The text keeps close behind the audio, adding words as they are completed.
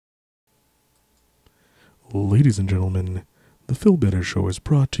Ladies and gentlemen, the Phil Better Show is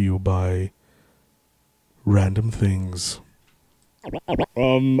brought to you by Random Things. It's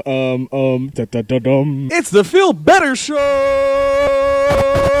the Phil Better Show!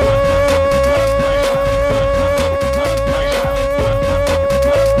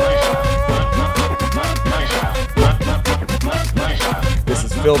 This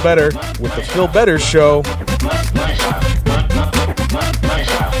is Phil Better with the Phil Better Show.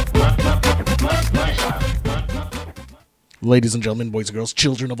 Ladies and gentlemen, boys and girls,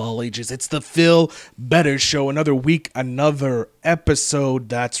 children of all ages, it's the Phil Better Show. Another week, another episode.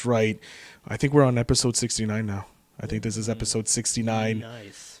 That's right. I think we're on episode 69 now. I think this is episode 69.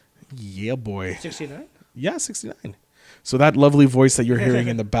 Nice. Yeah, boy. 69? Yeah, 69. So that lovely voice that you're hearing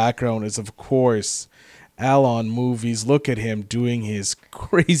in the background is, of course, Al on Movies. Look at him doing his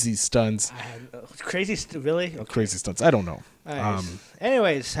crazy stunts. Really? Okay. Crazy stunts. I don't know. Nice.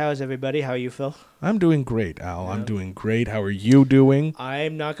 Anyways, how's everybody? How are you, Phil? I'm doing great, Al. Yeah. I'm doing great. How are you doing?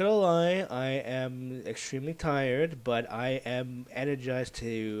 I'm not going to lie. I am extremely tired, but I am energized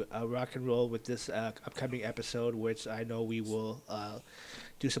to rock and roll with this upcoming episode, which I know we will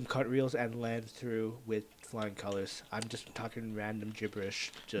do some cartwheels and land through with flying colors. I'm just talking random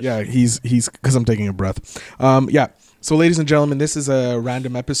gibberish. Yeah, he's because I'm taking a breath. Yeah. So, ladies and gentlemen, this is a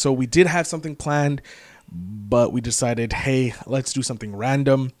random episode. We did have something planned, but we decided, hey, let's do something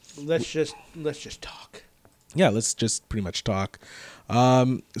random. Let's just talk. Yeah, let's just pretty much talk.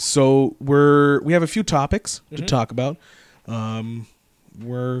 So we have a few topics to talk about.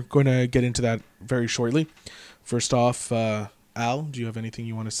 We're going to get into that very shortly. First off, Al, do you have anything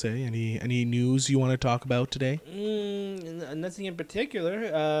you want to say? Any news you want to talk about today? Nothing in particular.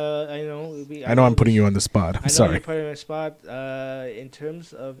 I know I'm putting you on the spot. I'm sorry. You're putting me on the spot. In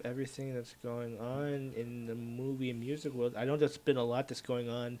terms of everything that's going on in the movie and music world, I know there's been a lot that's going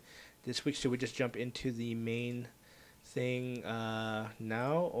on this week. Should we just jump into the main thing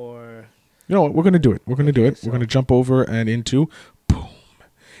now, or? You know what? We're going to do it. We're going to jump over and into boom.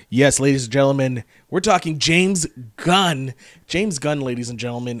 Yes, ladies and gentlemen, we're talking James Gunn. James Gunn, ladies and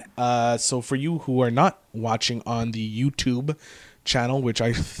gentlemen. So for you who are not watching on the YouTube channel, which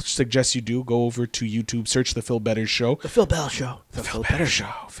I suggest you do, go over to YouTube, search The Phil Better Show. The Phil Bell Show. The Phil Better Show.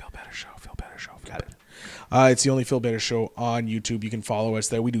 Phil Better Show. Phil Better Show. Got it. It's the only Phil Better Show on YouTube. You can follow us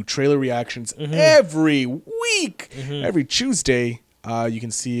there. We do trailer reactions every week, every Tuesday. You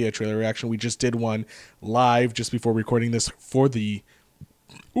can see a trailer reaction. We just did one live just before recording this for the...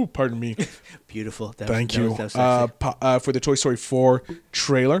 Oh, pardon me. Beautiful. Thank you. For the Toy Story 4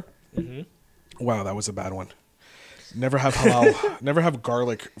 trailer. Wow, that was a bad one. Never have halal. Never have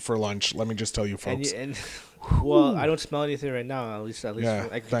garlic for lunch. Let me just tell you, folks. Well, I don't smell anything right now. At least yeah,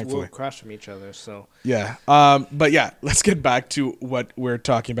 we're across from each other. So yeah. But yeah, let's get back to what we're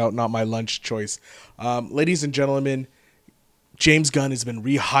talking about. Not my lunch choice, ladies and gentlemen. James Gunn has been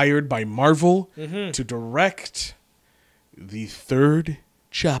rehired by Marvel to direct the third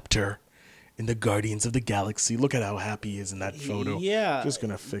chapter in the Guardians of the Galaxy. Look at how happy he is in that photo. Yeah. Just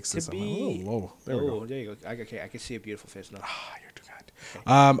going to fix this. Whoa. There we go. There you go. Okay, I can see a beautiful face now. You're too kind.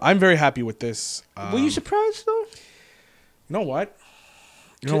 Okay. I'm very happy with this. Were you surprised, though? You know what?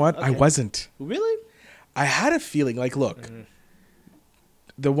 Okay. I wasn't. Really? I had a feeling, like, look,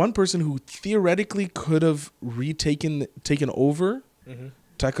 the one person who theoretically could have taken over,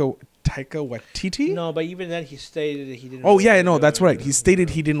 Taika Waititi? No, but even then he stated that he didn't. Oh yeah, no, that's right. He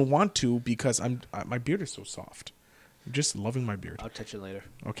stated he didn't want to because my beard is so soft. I'm just loving my beard. I'll touch it later.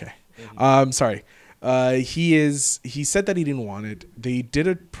 Okay. Sorry. He said that he didn't want it. They did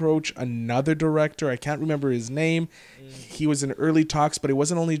approach another director. I can't remember his name. He was in early talks, but it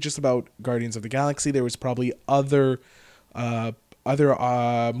wasn't only just about Guardians of the Galaxy. There was probably other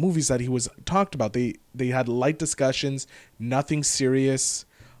movies that he was talked about. They had light discussions, nothing serious.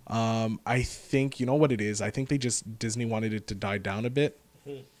 I think, you know what it is? I think Disney wanted it to die down a bit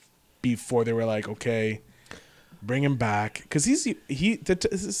before they were like, okay, bring him back. Because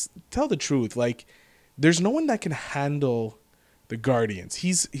tell the truth, like, there's no one that can handle the Guardians.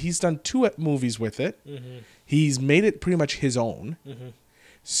 He's done 2 movies with it. He's made it pretty much his own.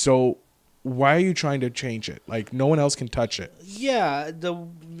 So why are you trying to change it? Like, no one else can touch it. Yeah,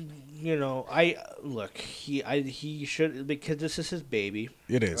 he should, because this is his baby.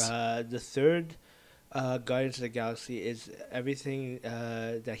 It is. The third Guardians of the Galaxy is everything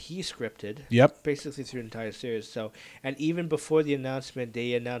that he scripted. Yep. Basically through the entire series. So, and even before the announcement,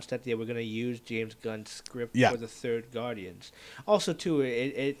 they announced that they were going to use James Gunn's script for the third Guardians. Also, too,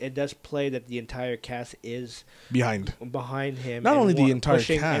 it does play that the entire cast is behind him. Not only the entire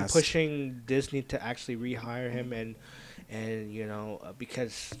cast, and pushing Disney to actually rehire him and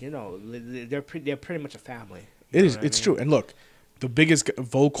because they're pretty much a family. It is. It's true. And look,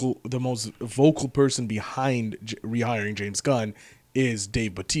 the most vocal person behind rehiring James Gunn is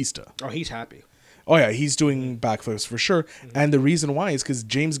Dave Bautista. Oh, he's happy. Oh yeah, he's doing backflips for sure. And the reason why is because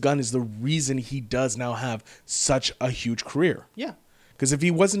James Gunn is the reason he does now have such a huge career. Yeah. Because if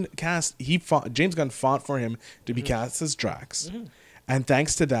he wasn't cast, James Gunn fought for him to be cast as Drax. And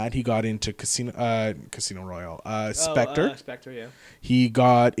thanks to that, he got into Casino Royale, Spectre. Spectre, yeah. He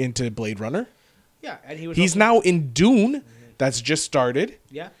got into Blade Runner. Yeah, and he's now in Dune. That's just started.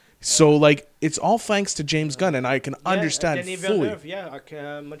 Yeah. So it's all thanks to James Gunn, and I can understand Denis fully.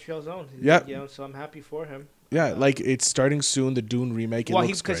 Villeneuve, Montreal's own. Yeah. So I'm happy for him. Yeah, it's starting soon. The Dune remake. It looks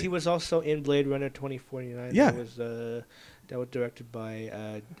great. Because he was also in Blade Runner 2049. Yeah. That was directed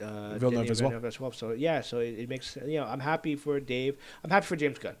by Villeneuve as well. So it makes I'm happy for Dave. I'm happy for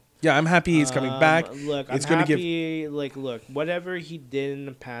James Gunn. Yeah, I'm happy he's coming back. Look, I'm happy. Look, whatever he did in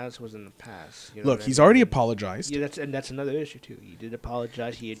the past was in the past. Look, he's already apologized. Yeah, that's another issue too. He did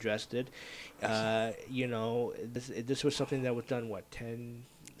apologize. He addressed it. This was something that was done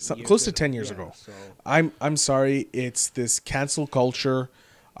close to 10 years ago. So. I'm sorry. It's this cancel culture.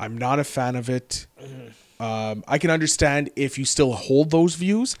 I'm not a fan of it. I can understand if you still hold those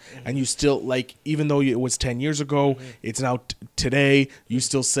views and you still even though it was 10 years ago, it's now today. You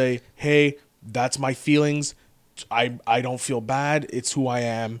still say, "Hey, that's my feelings. I don't feel bad. It's who I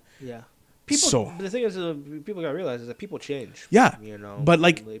am." Yeah. But the thing is, people gotta realize is that people change. Yeah. But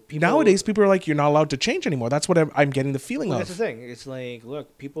nowadays, people are like, "You're not allowed to change anymore." That's what I'm getting the feeling of. That's the thing. It's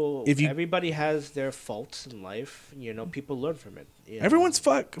look, people. Everybody has their faults in life. People learn from it. Everyone's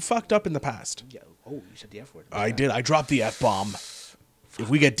fucked up in the past. Yeah. Oh, you said the F word. I did. I dropped the F-bomb. If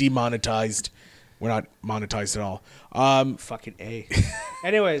we get demonetized, we're not monetized at all. Fucking A.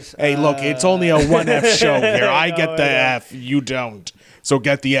 Anyways. Hey, look, it's only a 1F show here. I get the F. You don't. So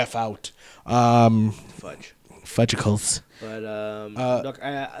get the F out. Fudge. Fudgicles. But look,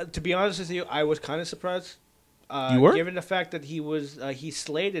 to be honest with you, I was kind of surprised. You were? Given the fact that he's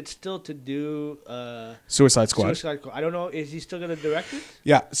slated still to do Suicide Squad. I don't know. Is he still going to direct it?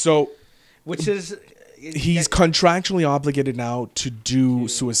 Yeah. So, which is he's contractually obligated now to do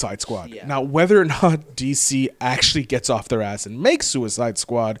Suicide Squad. Yeah. Now, whether or not DC actually gets off their ass and makes Suicide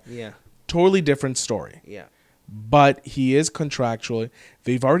Squad, totally different story. Yeah. But he is contractually.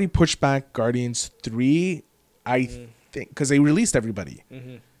 They've already pushed back Guardians 3, I think, because they released everybody.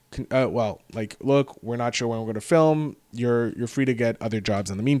 Look, we're not sure when we're going to film. You're free to get other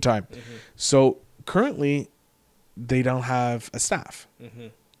jobs in the meantime. So currently, they don't have a staff.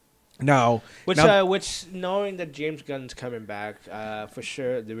 Now, which knowing that James Gunn's coming back, for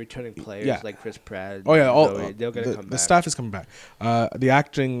sure, the returning players like Chris Pratt. Oh yeah, they're gonna come back. The staff is coming back. The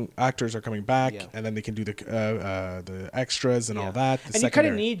actors are coming back, and then they can do the extras and all that. And you kind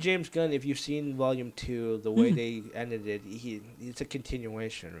of need James Gunn if you've seen Volume 2, the way they ended it. It's a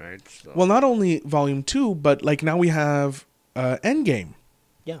continuation, right? So. Well, not only Volume 2, but now we have Endgame.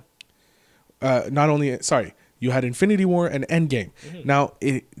 Yeah. Not only you had Infinity War and Endgame. Now,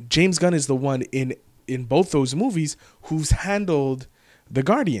 James Gunn is the one in both those movies who's handled the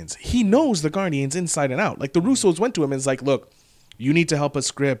Guardians. He knows the Guardians inside and out. The Russos went to him and is like, "Look, you need to help us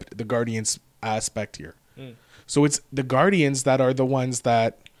script the Guardians aspect here." So it's the Guardians that are the ones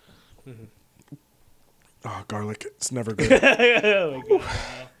that... Oh, garlic. It's never good.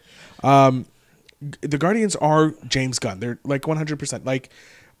 The Guardians are James Gunn. They're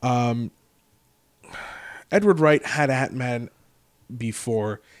 100%. Edward Wright had Ant-Man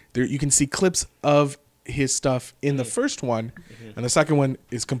before. There, you can see clips of his stuff in the first one, and the second one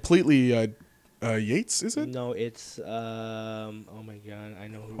is completely Yates. Is it? No, it's. Oh my god, I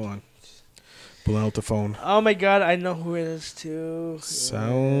know who. Hold on. Pull out the phone. Oh my god, I know who it is too.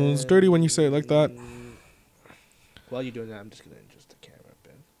 Sounds dirty when you say it like that. While you're doing that, I'm just gonna adjust the camera a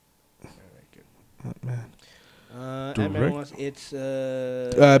bit. All right, good. Ant-Man. It's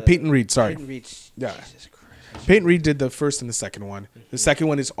Peyton Reed. Sorry. Peyton Reed. Yeah. Jesus Christ. Peyton Reed did the first and the second one. The second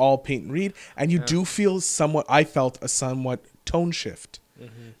one is all Peyton Reed, and you do feel I felt a somewhat tone shift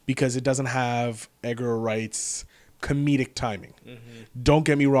because it doesn't have Edgar Wright's comedic timing. Don't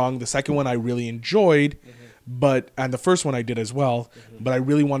get me wrong, the second one I really enjoyed, and the first one I did as well, but I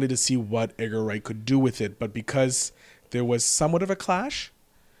really wanted to see what Edgar Wright could do with it, but because there was somewhat of a clash,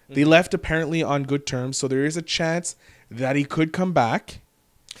 they left apparently on good terms, so there is a chance that he could come back.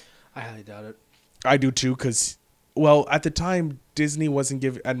 I highly doubt it. I do too, because, well, at the time, Disney wasn't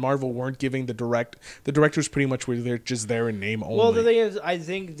giving, and Marvel weren't giving the directors pretty much were just there in name only. Well, the thing is, I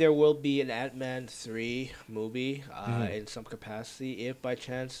think there will be an Ant-Man 3 movie in some capacity if by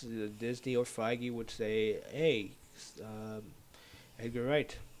chance Disney or Feige would say, hey, Edgar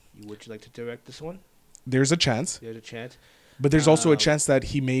Wright, would you like to direct this one? There's a chance, There's a chance. but there's also a chance that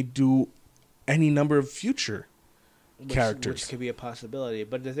he may do any number of future characters, which could be a possibility.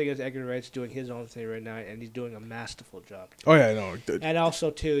 But the thing is, Edgar Wright's doing his own thing right now, and he's doing a masterful job. Oh yeah, no. And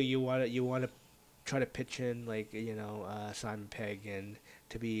also too, you want to try to pitch in Simon Pegg and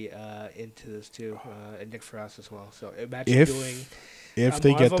to be into this too, and Nick Frost as well. So imagine doing if a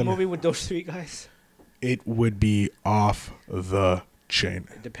they Marvel get them movie with those three guys. It would be off the chain.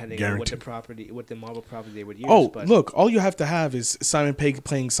 Depending Guaranteed. on what the Marvel property they would use. Oh, but look, all you have to have is Simon Pegg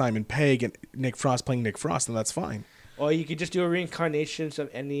playing Simon Pegg and Nick Frost playing Nick Frost, and that's fine. Or you could just do a reincarnations of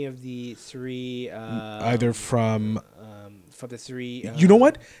any of the three. Either from the three. You know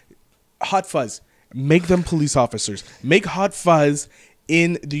what? Hot Fuzz. Make them police officers. Make Hot Fuzz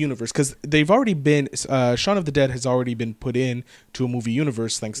in the universe, because they've already been Shaun of the Dead has already been put in to a movie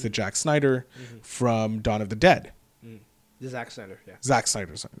universe thanks to Jack Snyder from Dawn of the Dead. The Zack Snyder, yeah. Zack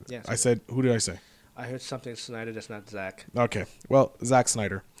Snyder. Yeah, I said, who did I say? I heard something Snyder that's not Zack. Okay, well, Zack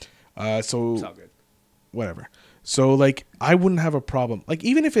Snyder. So it's all good. Whatever. So like, I wouldn't have a problem. Like,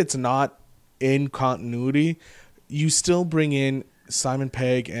 even if it's not in continuity, you still bring in Simon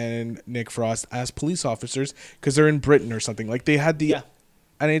Pegg and Nick Frost as police officers because they're in Britain or something. Like, they had the. Yeah.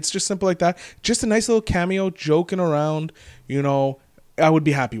 And it's just simple like that. Just a nice little cameo, joking around. You know, I would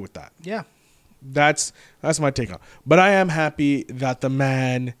be happy with that. Yeah. That's my take on it. But I am happy that the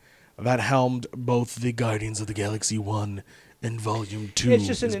man that helmed both the Guardians of the Galaxy 1 and Volume 2 it's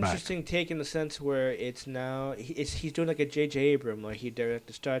just an is back. interesting take in the sense where it's now he's doing like a J.J. Abrams, like he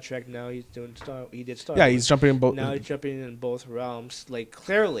directed Star Trek. Now he's doing Star Yeah, Wars. he's jumping in both. Now he's jumping in both realms, like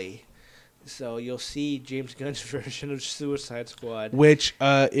clearly. So you'll see James Gunn's version of Suicide Squad, which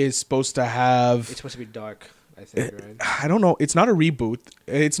is supposed to have. It's supposed to be dark, I think, right? I don't know. It's not a reboot.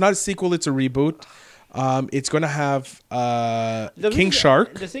 It's not a sequel. It's a reboot. It's going to have King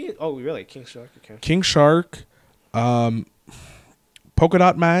Shark. The thing is, oh, really? King Shark? Okay. King Shark, Polka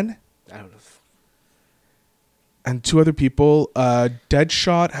Dot Man. I don't know. And two other people.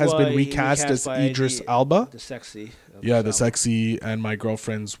 Deadshot has been recast as Idris Elba. The sexy. Yeah, the sexy and my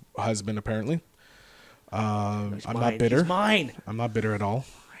girlfriend's husband, apparently. I'm not bitter. He's mine. I'm not bitter at all.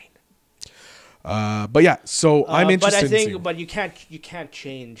 But yeah, so I'm interested. But you can't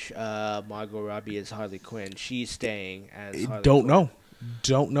change Margot Robbie as Harley Quinn. She's staying as Harley Quinn.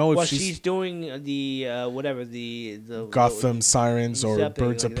 Don't know if she's doing the the Gotham Sirens or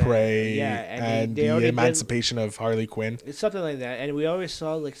Birds of Prey, and the emancipation of Harley Quinn. It's something like that, and we always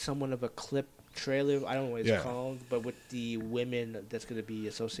saw like somewhat of a clip trailer. I don't know what it's called, but with the women that's going to be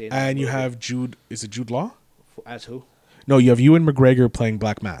associated. And you have Jude. Is it Jude Law? As who? No, you have Ewan McGregor playing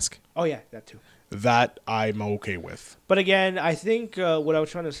Black Mask. Oh yeah, that too. That I'm okay with. But again, I think what I was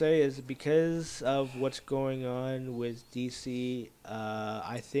trying to say is because of what's going on with DC,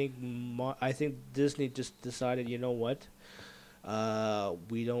 I think Disney just decided, you know what,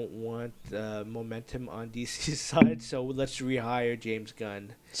 we don't want momentum on DC's side, so let's rehire James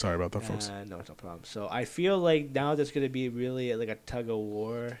Gunn. Sorry about that, folks. No, it's no problem. So I feel like now there's going to be really like a tug of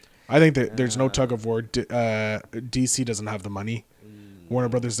war. I think that there's no tug of war. DC doesn't have the money. Warner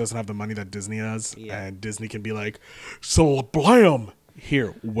Brothers doesn't have the money that Disney has, and Disney can be like, "So blam, here,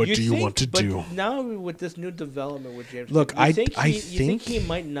 what do you want to do?" Now with this new development with James, look, I think he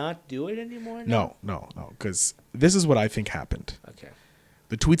might not do it anymore. No, because this is what I think happened. Okay,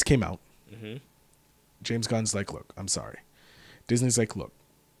 the tweets came out. Mm-hmm. James Gunn's like, "Look, I'm sorry." Disney's like, "Look,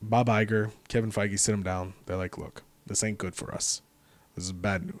 Bob Iger, Kevin Feige, sit them down." They're like, "Look, this ain't good for us. This is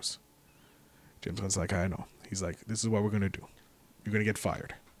bad news." James Gunn's like, "I know." He's like, "This is what we're gonna do. You're going to get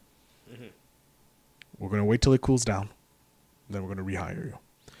fired. Mm-hmm. We're going to wait till it cools down. Then we're going to rehire you.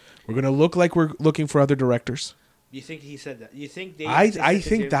 We're going to look like we're looking for other directors." You think he said that? You think I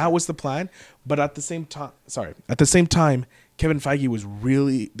think that was the plan, but at the same time, Kevin Feige was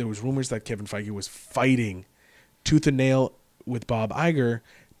there was rumors that Kevin Feige was fighting tooth and nail with Bob Iger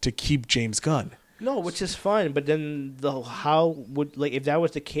to keep James Gunn. No, which is fine, but then if that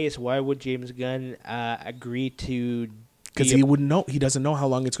was the case, why would James Gunn agree to? Because he wouldn't know. He doesn't know how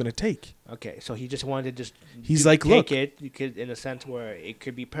long it's going to take. Okay, so he just wanted to look, it. You could, in a sense, where it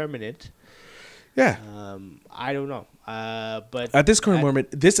could be permanent. Yeah. I don't know. But at this current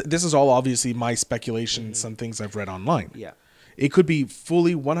moment, this is all obviously my speculation. Some things I've read online. Yeah. It could be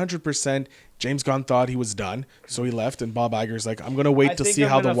fully 100%. James Gunn thought he was done, so he left, and Bob Iger's like, "I'm going to wait to see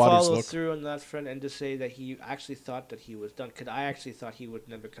how the waters look." I through on that front and just say that he actually thought that he was done. Because I actually thought he was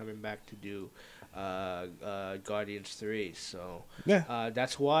never coming back to do Guardians 3. So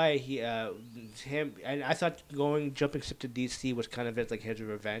that's why him and I thought jumping ship to DC was kind of like his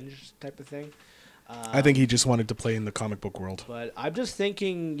revenge type of thing. I think he just wanted to play in the comic book world. But I'm just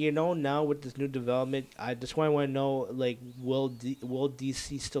thinking, now with this new development, I just want to know, like, will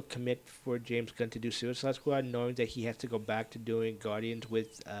DC still commit for James Gunn to do Suicide Squad, knowing that he has to go back to doing Guardians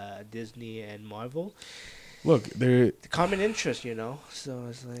with Disney and Marvel? Look, they're The common interest, So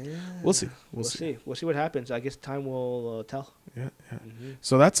it's like, we'll see. We'll see what happens. I guess time will tell. Yeah. Mm-hmm.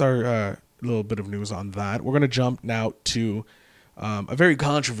 So that's our little bit of news on that. We're gonna jump now to a very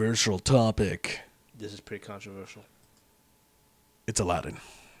controversial topic. This is pretty controversial. It's Aladdin.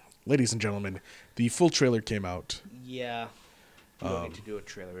 Ladies and gentlemen, the full trailer came out. Yeah. We don't need to do a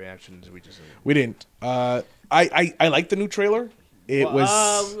trailer reactions. We didn't. I like the new trailer. It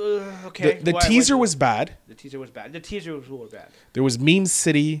was okay. The teaser was bad. The teaser was bad. The teaser was really bad. There was Meme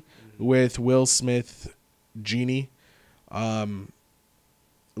City with Will Smith, Genie.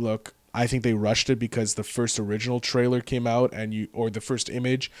 Look, I think they rushed it because the first original trailer came out or the first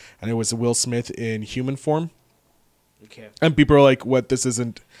image, and it was Will Smith in human form. Okay. And people are like, "What? This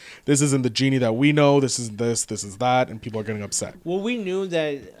isn't the Genie that we know. This is this is that," and people are getting upset. Well, we knew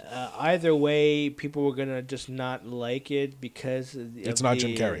that either way, people were gonna just not like it because it's not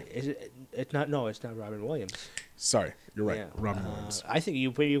Jim Carrey. It's not. No, it's not Robin Williams. Sorry, you're right. Yeah. Robin Williams. I think it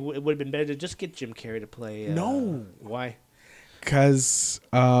would have been better to just get Jim Carrey to play. No. Why? Because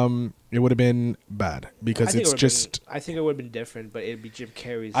it would have been bad. Because it's just. I think it would have been different, but it'd be Jim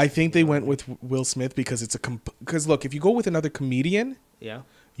Carrey's. I think they went with Will Smith because it's because look, if you go with another comedian, yeah,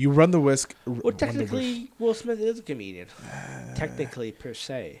 you run the risk. Well, technically, Will Smith is a comedian. Technically, per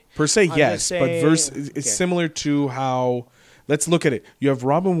se. Per se, I'm yes, but it's okay. similar to how. Let's look at it. You have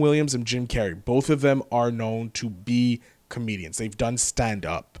Robin Williams and Jim Carrey. Both of them are known to be comedians. They've done stand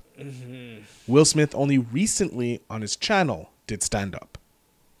up. Mm-hmm. Will Smith only recently on his channel did stand up.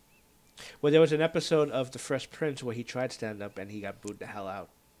 Well, there was an episode of The Fresh Prince where he tried stand up and he got booed the hell out.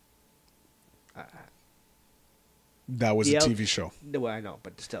 That was a TV show. Well, I know,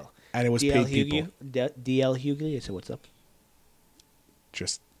 but still. And it was paid people. DL Hughley, I said, what's up?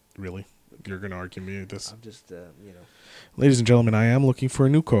 Just really? You're going to argue me with this? I'm just, Ladies and gentlemen, I am looking for a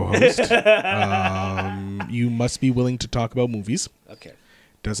new co-host. You must be willing to talk about movies. Okay.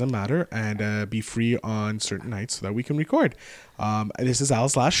 Doesn't matter. And be free on certain nights so that we can record. This is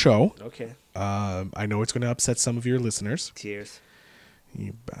Al's last show. Okay. I know it's going to upset some of your listeners. Cheers.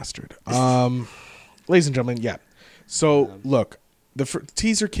 You bastard. Ladies and gentlemen, yeah. So, look, the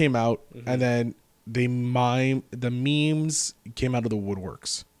teaser came out, and then the memes came out of the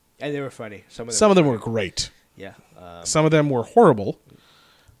woodworks. And they were funny. Some of them were great. Yeah. Some of them were horrible,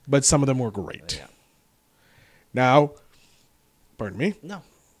 but some of them were great. Yeah. Now, pardon me? No.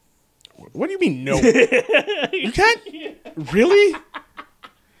 What do you mean, no? You can't? Really?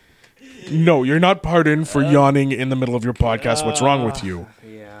 No, you're not pardoned for yawning in the middle of your podcast. What's wrong with you?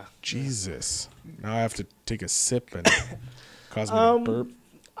 Yeah. Jesus. Now I have to take a sip and cause me to burp.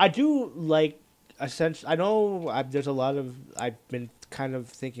 I do like I know there's a lot of I've been kind of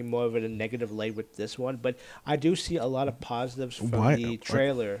thinking more of it in a negative light with this one, but I do see a lot of positives from the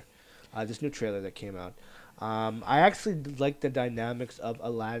trailer, this new trailer that came out. I actually like the dynamics of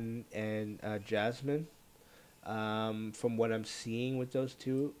Aladdin and Jasmine. From what I'm seeing with those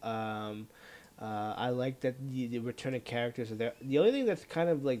two, I like that the returning characters are there. The only thing that's kind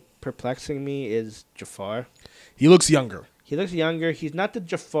of like perplexing me is Jafar. He looks younger. He looks younger. He's not the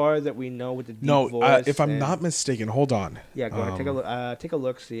Jafar that we know with the deep voice. If I'm not mistaken, hold on. Yeah, go ahead. Take a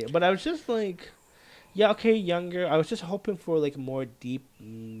look. See, but I was just like, yeah, okay, younger. I was just hoping for like more deep,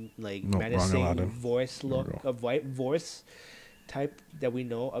 menacing voice voice type that we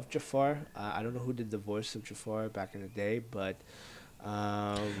know of Jafar. I don't know who did the voice of Jafar back in the day, but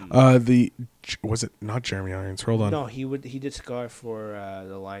was it not Jeremy Irons? Hold on. No, he did Scar for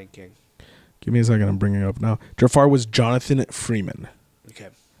the Lion King. Give me a second. I'm bringing it up now. Jafar was Jonathan Freeman. Okay.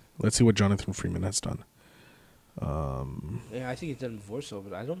 Let's see what Jonathan Freeman has done. Yeah, I think he's done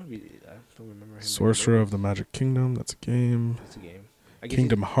voiceover. I don't know. I don't remember him. Sorcerer of the Magic Kingdom. That's a game. That's a game.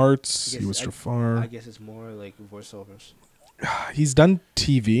 Kingdom Hearts. He was Jafar. I guess it's more like voiceovers. He's done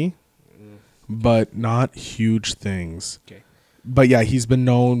TV, but not huge things. Okay. But yeah, he's been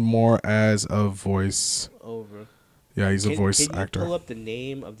known more as a voice over. Yeah, he's a voice actor. Can you pull up the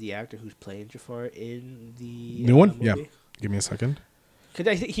name of the actor who's playing Jafar in the new one? movie? Yeah. Give me a second.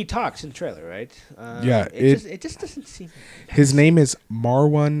 Because he talks in the trailer, right? Yeah. It just doesn't seem... His name is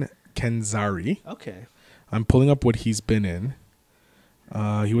Marwan Kenzari. Okay. I'm pulling up what he's been in.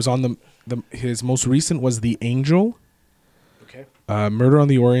 He was on his most recent was The Angel. Okay. Murder on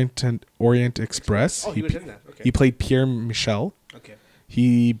the Orient Express. Oh, he was in that. Okay. He played Pierre Michel. Okay.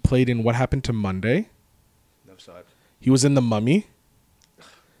 He played in What Happened to Monday. Never saw it. He was in The Mummy.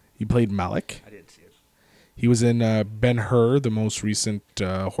 He played Malik. I didn't see it. He was in Ben-Hur, the most recent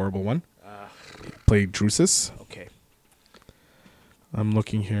horrible one. Played Drusus. Okay. I'm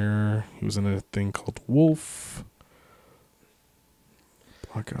looking here. He was in a thing called Wolf.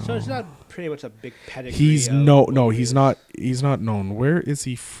 So it's not pretty much a big pedigree. He's he's not. He's not known. Where is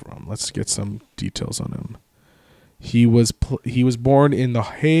he from? Let's get some details on him. He was born in The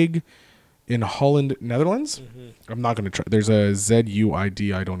Hague, in Holland, Netherlands. Mm-hmm. I'm not going to try. There's a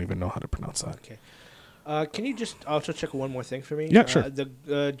ZUID. I don't even know how to pronounce that. Okay. Can you just also check one more thing for me? Yeah, sure.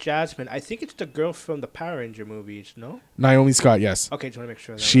 The Jasmine, I think it's the girl from the Power Ranger movies, no? Naomi Scott, yes. Okay, just want to make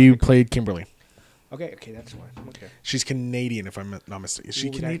sure. She played Kimberly. Okay, that's fine. Okay. She's Canadian, if I'm not mistaken. Is she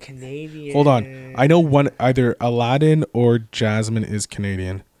Canadian? Hold on. I know either Aladdin or Jasmine is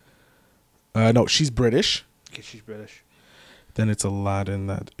Canadian. No, she's British. Okay, she's British. Then it's Aladdin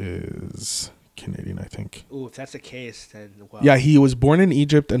that is Canadian, I think. Ooh, if that's the case, then wow. Yeah, he was born in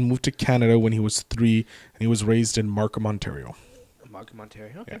Egypt and moved to Canada when he was 3, and he was raised in Markham, Ontario. Markham,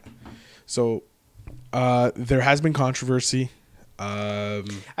 Ontario. Okay. Yeah. So, there has been controversy. I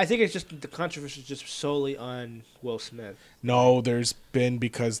think it's just the controversy is just solely on Will Smith. No, there's been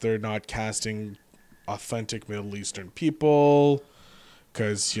because they're not casting authentic Middle Eastern people.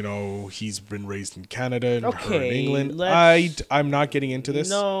 Because, he's been raised in Canada and her in England. I'm not getting into this.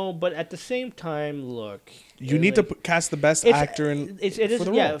 No, but at the same time, look. You need to cast the best actor for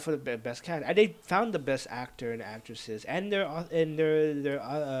the role. For the best cast. And they found the best actor and actresses. And their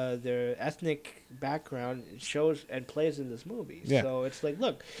ethnic background shows and plays in this movie. Yeah. So it's like,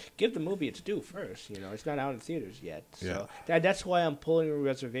 look, give the movie its due first. It's not out in theaters yet. So that's why I'm pulling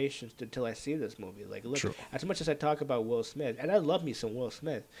reservations until I see this movie. Like, look, as much as I talk about Will Smith, and I love me some Will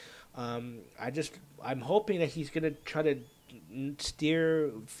Smith, I'm hoping that he's going to try to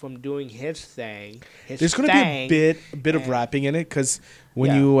steer from doing his thing. There's going to be a bit of rapping in it because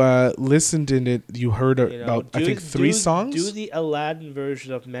when you listened in it, you heard about I think 3 songs. Do the Aladdin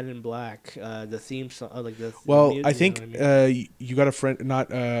version of Men in Black, the theme song, I think you got a friend.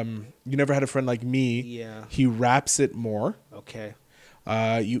 You never had a friend like me. Yeah, he raps it more. Okay.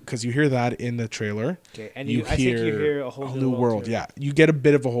 Because you hear that in the trailer. Okay, and I think you hear a whole new world. Yeah, you get a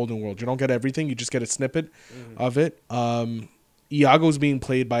bit of a whole new world. You don't get everything. You just get a snippet of it. Iago's being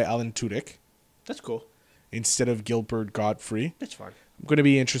played by Alan Tudyk. That's cool. Instead of Gilbert Gottfried. That's fine. Going to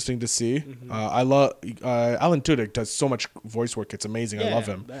be interesting to see. I love Alan Tudyk does so much voice work. It's amazing. I love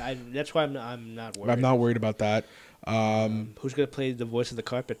him. That's why I'm not worried. I'm not worried about that. Who's going to play the voice of the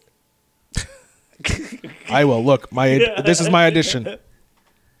carpet? I will. Look, this is my audition.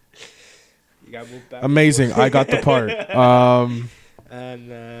 You got moved back. Amazing. I got the part.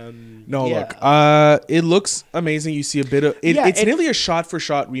 Look. It looks amazing. You see a bit of it. It's nearly a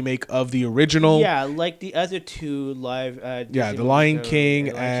shot-for-shot remake of the original. Yeah, like the other 2 live. The Lion King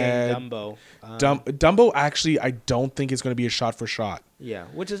and Dumbo. Dumbo. Actually, I don't think it's going to be a shot-for-shot. Yeah,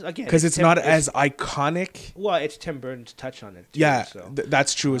 which is again because it's not as iconic. Well, it's Tim Burton's touch on it. Too, yeah,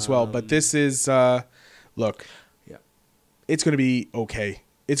 that's true as well. But this is look. Yeah, it's going to be okay.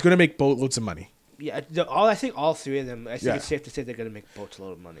 It's going to make boatloads of money. Yeah, I think all 3 of them. I think it's safe to say they're going to make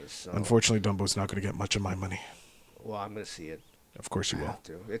boatloads of money. So unfortunately, Dumbo's not going to get much of my money. Well, I'm going to see it. Of course you will. Have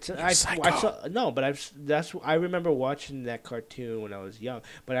to. I remember watching that cartoon when I was young,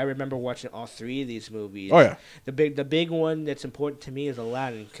 but I remember watching all 3 of these movies. Oh yeah. The big one that's important to me is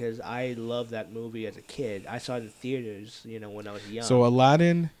Aladdin because I loved that movie as a kid. I saw it in theaters, when I was young. So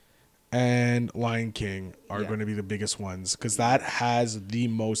Aladdin and Lion King are going to be the biggest ones because that has the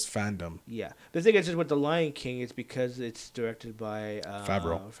most fandom. Yeah. The thing is just with the Lion King, it's because it's directed by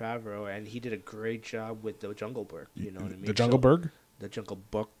Favreau, and he did a great job with the Jungle Book. You know what I mean? The Jungle Book? The Jungle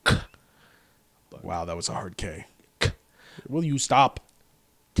Book. Wow, that was a hard K. Will you stop?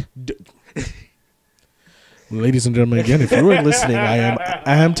 Ladies and gentlemen, again, if you were listening, I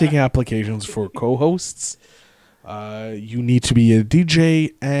am taking applications for co-hosts. You need to be a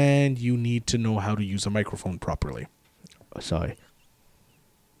DJ and you need to know how to use a microphone properly. Sorry.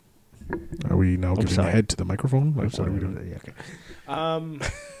 Are we now giving a head to the microphone? Like, what are we doing? Yeah, okay.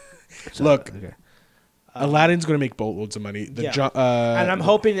 Look, Aladdin's going to make boatloads of money. And I'm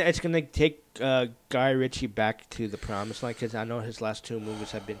hoping that it's going to take Guy Ritchie back to the promised land because I know his last 2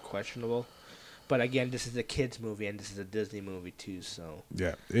 movies have been questionable. But again, this is a kids movie and this is a Disney movie too. So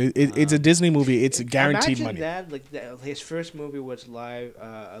yeah, it's a Disney movie. It's guaranteed money. Imagine that his first movie was live,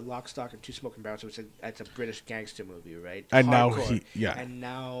 Lock, Stock, and Two Smoking Barrels. So it's a British gangster movie, right? And hardcore. And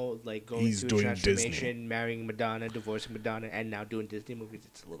now going he's through doing transformation, Disney. marrying Madonna, divorcing Madonna, and now doing Disney movies.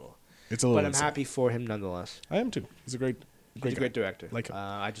 It's a little. But I'm happy for him nonetheless. I am too. He's a great He's a great director. Like him.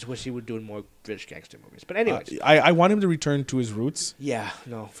 I just wish he would do more British gangster movies. But anyways, I want him to return to his roots. yeah,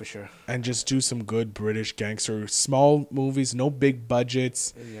 no, for sure. And just do some good British gangster, small movies, no big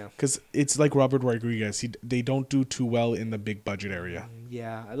budgets. Yeah. Because it's like Robert Rodriguez. They don't do too well in the big budget area.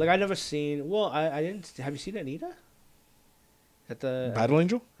 Yeah, like I never seen. Well, I didn't. Have you seen Anita? At the Battle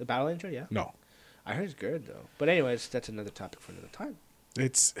Angel? The Battle Angel, yeah. No. I heard it's good though. But anyways, that's another topic for another time.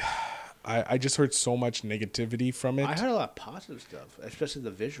 It's, I just heard so much negativity from it. I heard a lot of positive stuff, especially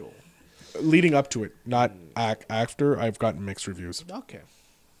the visual. Leading up to it, not after. I've gotten mixed reviews. Okay.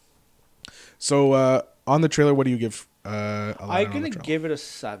 So on the trailer, what do you give? I'm gonna give it a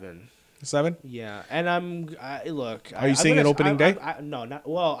 7. 7? Yeah, and look. Are you seeing it opening day? No, not.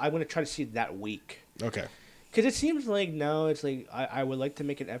 Well, I'm gonna try to see it that week. Okay. Because it seems like now it's like I would like to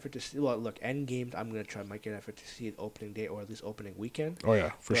make an effort to see. Well, look, Endgame, I'm gonna try to make an effort to see it opening day or at least opening weekend. Oh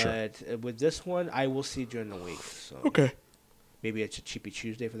yeah, for sure. But with this one, I will see during the week. So okay. Maybe it's a cheapy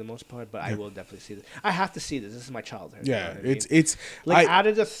Tuesday for the most part, but I will definitely see this. I have to see this. This is my childhood. Yeah, you know what I mean? it's like out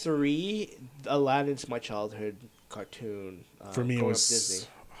of the 3, Aladdin's my childhood cartoon. For me, it was Disney.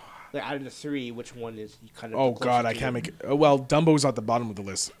 Like out of the 3, which one is kind of? Oh God, I can't make it. Well, Dumbo's at the bottom of the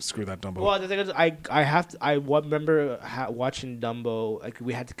list. Screw that Dumbo. Well, the thing is, I remember watching Dumbo. Like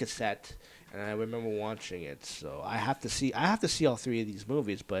we had the cassette, and I remember watching it. So I have to see all 3 of these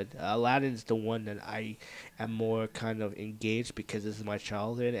movies. But Aladdin's the one that I am more kind of engaged because this is my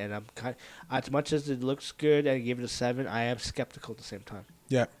childhood, and I'm as much as it looks good, and I give it a 7. I am skeptical at the same time.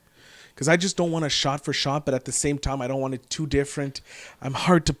 Yeah. Because I just don't want a shot for shot, but at the same time, I don't want it too different. I'm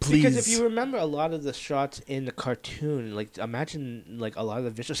hard to please. Because if you remember a lot of the shots in the cartoon, like imagine like a lot of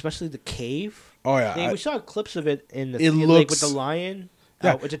the visuals, especially the cave. Oh yeah, we saw clips of it in the it like looks, with the lion.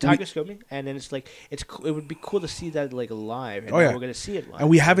 Yeah, it's a tiger, excuse me, and then it's like it would be cool to see that like live. And yeah, we're gonna see it live. And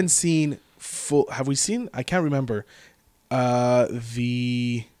we haven't seen full. Have we seen? I can't remember.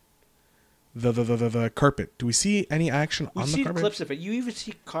 The carpet. Do we see any action on the carpet? We see clips of it. You even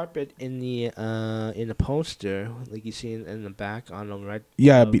see carpet in the poster, like you see in the back on the right.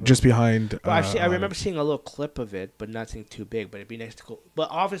 Yeah, just behind. But I remember seeing a little clip of it, but nothing too big. But it'd be nice to go. But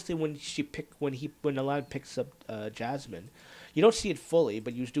obviously, when Aladdin picks up Jasmine, you don't see it fully,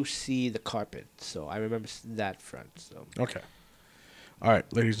 but you do see the carpet. So I remember that front. So okay, all right,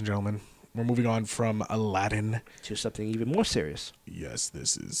 ladies and gentlemen. We're moving on from Aladdin to something even more serious. Yes,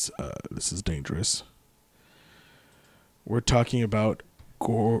 this is dangerous. We're talking about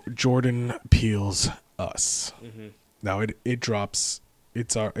Jordan Peele's Us. Mm-hmm. Now it drops.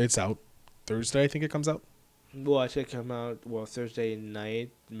 It's out Thursday. I think it comes out. Well, I think it come out Thursday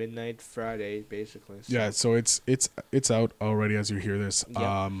night, midnight, Friday, basically. So. Yeah, so it's out already as you hear this.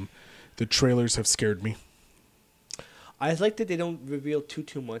 Yep. The trailers have scared me. I like that they don't reveal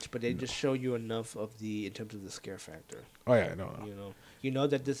too much, but they just show you enough of in terms of the scare factor. Oh yeah, no. You know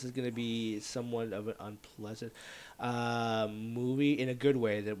that this is going to be somewhat of an unpleasant movie in a good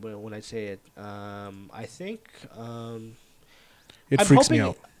way. That when I say it, I think it freaks me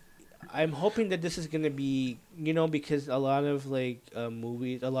out. I'm hoping that this is going to be, because a lot of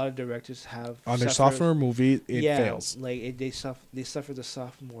movies, a lot of directors have on their sophomore movie, it fails. Like they suffer the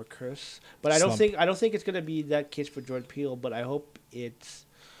sophomore curse. But I don't think it's going to be that case for Jordan Peele. But I hope it's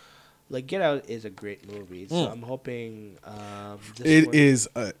like Get Out is a great movie. So I'm hoping it is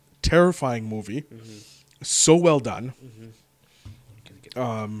a terrifying movie. Mm-hmm. So well done.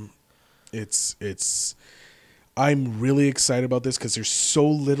 Mm-hmm. It's. I'm really excited about this because there's so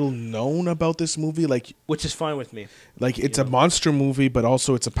little known about this movie. Which is fine with me. It's a monster movie, but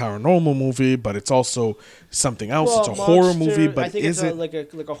also it's a paranormal movie, but it's also something else. It's a horror movie, but I think is it like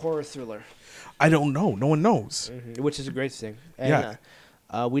a horror thriller? I don't know. No one knows. Mm-hmm. Which is a great thing. And,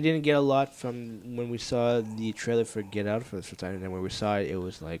 we didn't get a lot from when we saw the trailer for Get Out for the first time, and then when we saw it, it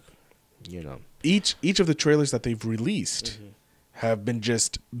was like, Each of the trailers that they've released have been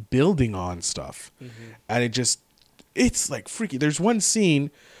just building on stuff. And it's like freaky. There's one scene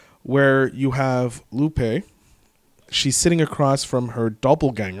where you have Lupe. She's sitting across from her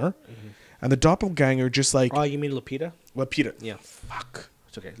doppelganger. And the doppelganger just like... Oh, you mean Lupita? Lupita. Yeah. Fuck.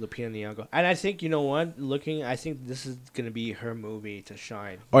 It's okay. Lupita Nyong'o. And I think, you know what? I think this is going to be her movie to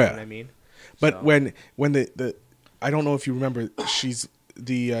shine. Oh, yeah. You know what I mean? But so. when the... I don't know if you remember,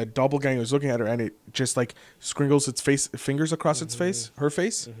 the doppelganger is looking at her and it just like scrinkles its fingers across its face, her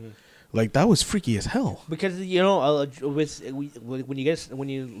face. Like that was freaky as hell. Because when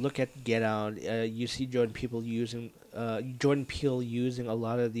you look at Get Out, you see Jordan Peele using a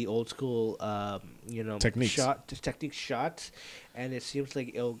lot of the old school techniques, shots, and it seems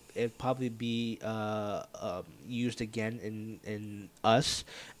like it'll probably be used again in Us,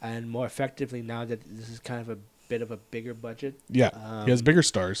 and more effectively now that this is kind of a bit of a bigger budget. Yeah, he has bigger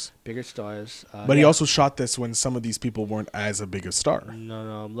stars. Bigger stars. But he also shot this when some of these people weren't as a big a star.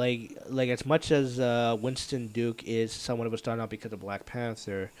 No. Like as much as Winston Duke is somewhat of a star now because of Black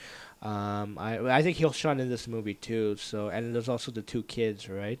Panther, I think he'll shine in this movie too. So, and there's also the 2 kids,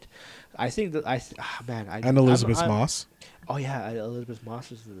 right? I think that And Elizabeth Moss. Oh yeah, Elizabeth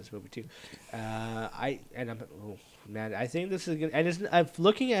Moss is in this movie too. I think this is good. And I'm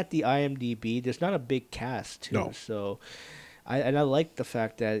looking at the IMDb. There's not a big cast too. No. So, I like the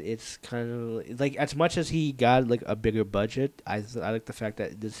fact that it's kind of like as much as he got like a bigger budget. I like the fact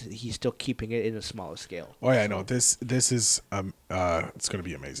that he's still keeping it in a smaller scale. Oh yeah, no. This is it's gonna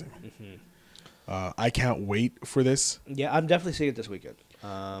be amazing. I can't wait for this. Yeah, I'm definitely seeing it this weekend.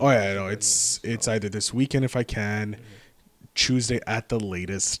 No. It's either this weekend if I can. Tuesday at the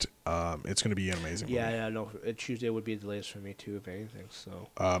latest. It's going to be an amazing movie. Yeah, no. Tuesday would be the latest for me too, if anything. So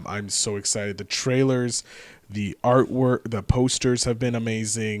I'm so excited. The trailers, the artwork, the posters have been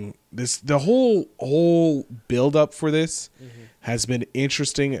amazing. The whole build up for this has been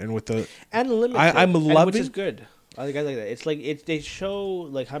interesting, and with the limited, I'm loving, which is good. I like that. It's like they show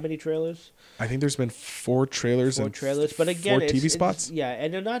like how many trailers? I think there's been 4 trailers. 4 trailers, but again, 4 TV spots. Yeah,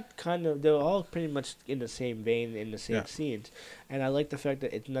 and they're not they're all pretty much in the same vein, in the same scenes. And I like the fact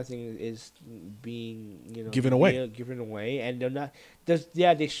that nothing is being given away, and they're not.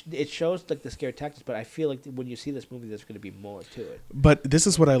 It shows like the scare tactics, but I feel like when you see this movie, there's going to be more to it. But this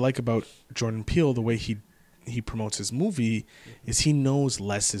is what I like about Jordan Peele, the way he promotes his movie, is he knows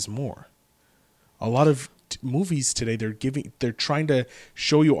less is more. A lot of movies today, they're trying to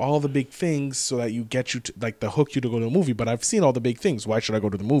show you all the big things so that you get you to like the hook you to go to the movie. But I've seen all the big things. Why should I go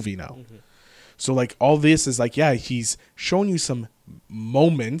to the movie now? So like all this is like, yeah, he's showing you some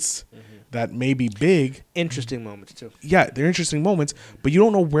moments that may be big, interesting moments too. Yeah, they're interesting moments, but you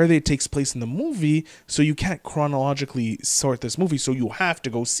don't know where they takes place in the movie, so you can't chronologically sort this movie. So you have to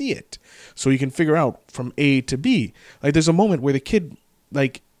go see it so you can figure out from A to B. Like there's a moment where the kid,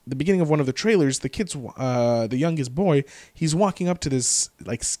 like the beginning of one of the trailers, the kid's the youngest boy, he's walking up to this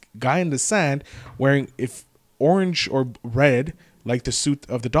like guy in the sand wearing if orange or red, like the suit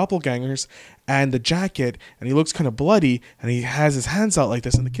of the doppelgangers and the jacket, and he looks kind of bloody, and he has his hands out like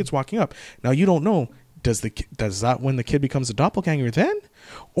this, and the kid's walking up. Now you don't know, does that when the kid becomes a doppelganger then,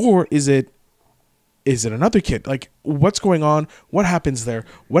 or is it another kid? Like, what's going on? What happens there?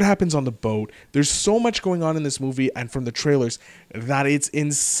 What happens on the boat? There's so much going on in this movie and from the trailers that it's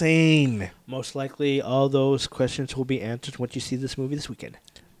insane. Most likely all those questions will be answered once you see this movie this weekend.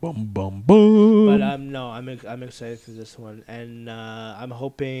 Boom, boom, boom. But I'm excited for this one, and I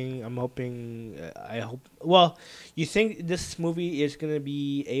hope. Well, you think this movie is gonna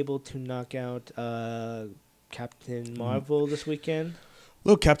be able to knock out Captain Marvel this weekend?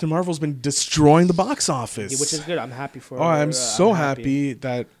 Look, Captain Marvel's been destroying the box office, which is good. I'm happy for. Oh, I'm so happy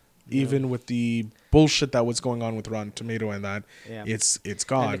that even with the bullshit that was going on with Rotten Tomato and that, it's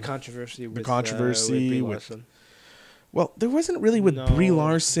gone. And the controversy with Brie Larson. Well, there wasn't really with Brie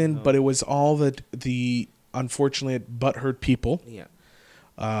Larson, but it was all the unfortunate butthurt people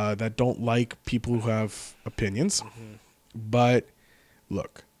that don't like people who have opinions. But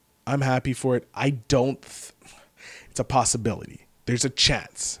look, I'm happy for it. It's a possibility. There's a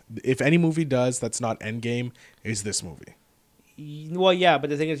chance. If any movie does that's not Endgame, is this movie. Well, yeah, but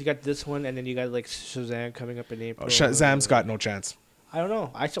the thing is, you got this one, and then you got like Shazam coming up in April. Shazam's got no chance. I don't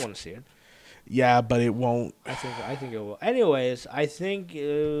know. I still want to see it. Yeah, but it won't. I think it will. Anyways, I think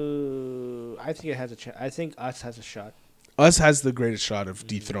it has a chance. I think Us has a shot. Us has the greatest shot of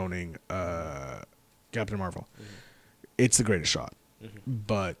dethroning Captain Marvel. It's the greatest shot,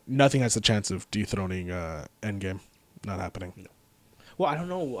 but nothing has the chance of dethroning Endgame. Not happening. No. Well, I don't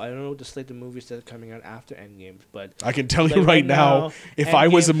know the slate of movies that are coming out after Endgame, but I can tell you right now, if Endgame, I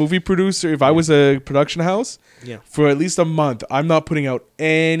was a movie producer, if I was a production house, for at least a month, I'm not putting out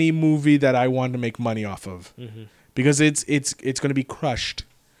any movie that I want to make money off of, because it's going to be crushed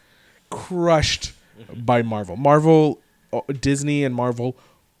by Marvel. Disney and Marvel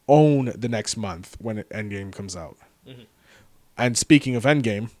own the next month when Endgame comes out. And speaking of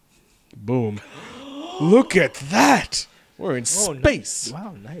Endgame, boom, look at that. We're in space. Nice.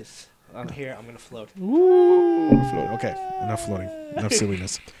 Wow, nice. I'm here. I'm going to float. Ooh, we're floating. Okay, enough floating. Enough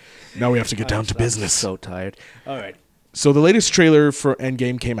silliness. Now we have to get down to business. I'm so tired. All right. So the latest trailer for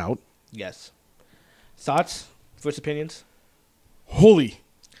Endgame came out. Yes. Thoughts? First opinions? Holy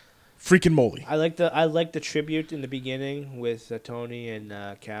freaking moly. I like the tribute in the beginning with Tony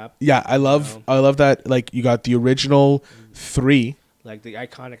and Cap. Yeah, I love that. Like, you got the original 3. Like the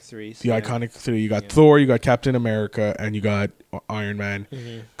iconic threes. The iconic three. You got Thor, you got Captain America, and you got Iron Man.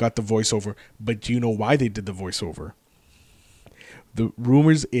 Got the voiceover. But do you know why they did the voiceover? The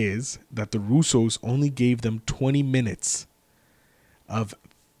rumors is that the Russos only gave them 20 minutes of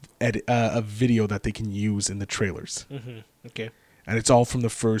video that they can use in the trailers. Okay. And it's all from the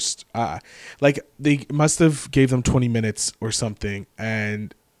first. Like they must have gave them 20 minutes or something,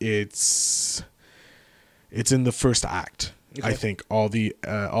 and it's in the first act. Okay. I think all the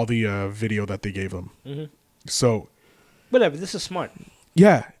video that they gave them. So, whatever. This is smart.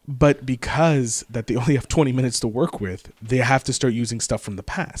 Yeah, but because that they only have 20 minutes to work with, they have to start using stuff from the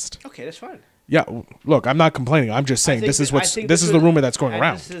past. Okay, that's fine. Yeah, look, I'm not complaining. I'm just saying this is the rumor that's going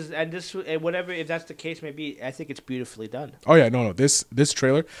around. Whatever, if that's the case, maybe I think it's beautifully done. Oh yeah, no, this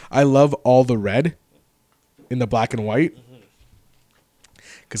trailer, I love all the red in the black and white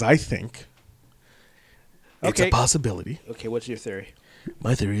because I think it's a possibility. Okay, what's your theory?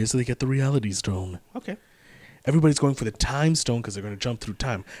 My theory is they get the reality stone. Okay. Everybody's going for the time stone because they're going to jump through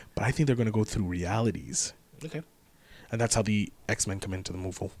time, but I think they're going to go through realities. Okay. And that's how the X-Men come into the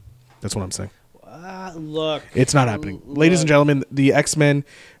movie. That's what I'm saying. Look. It's not happening. Ladies and gentlemen, the X-Men,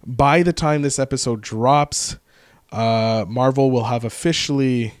 by the time this episode drops, Marvel will have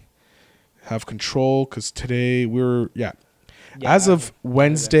officially have control because today as of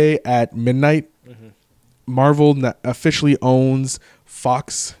Wednesday at midnight, Marvel officially owns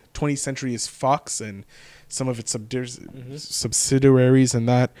Fox. 20th Century is Fox and some of its subsidiaries and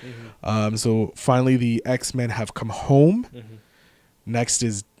that. So finally the X-Men have come home. Next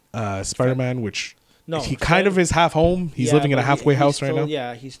is Spider-Man, which he kind of is half home. He's living in a halfway house right now.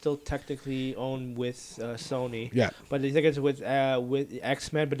 Yeah, he's still technically owned with Sony. Yeah. But I think it's with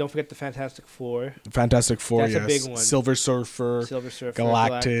X-Men, but don't forget the Fantastic Four. Fantastic Four, That's a big one. Silver Surfer,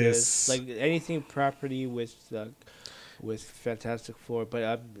 Galactus. Like anything property with Fantastic Four.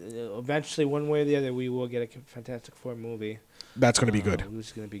 But eventually, one way or the other, we will get a Fantastic Four movie. That's going to be good.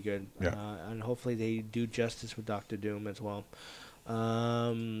 It's going to be good. Yeah. And hopefully they do justice with Doctor Doom as well.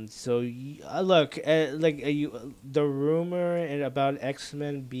 Look, the rumor about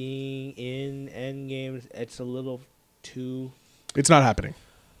X-Men being in Endgame, it's a little too. It's not happening.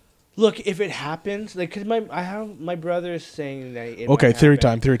 Look, if it happens, because my brother is saying that. Theory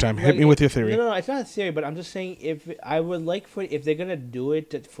time. Hit me with your theory. No, it's not a theory, but I'm just saying if they're gonna do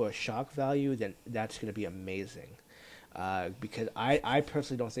it for a shock value, then that's gonna be amazing. Because I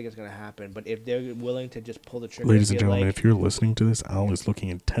personally don't think it's going to happen. But if they're willing to just pull the trigger, ladies and gentlemen, if you're listening to this, Al is looking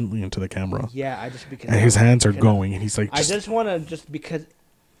intently into the camera. Yeah, and his hands are going, and he's like, I just want to because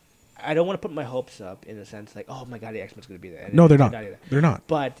I don't want to put my hopes up in a sense like, oh my god, the X-Men's going to be there. No, they're not. They're not.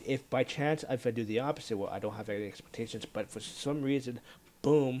 But if by chance if I do the opposite, well, I don't have any expectations. But for some reason,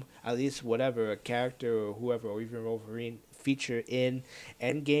 boom, at least whatever a character or whoever or even Wolverine feature in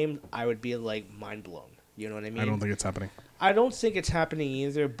Endgame, I would be like mind blown. You know what I mean? I don't think it's happening. I don't think it's happening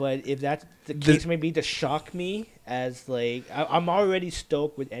either, but if that's the case, maybe to shock me as like I'm already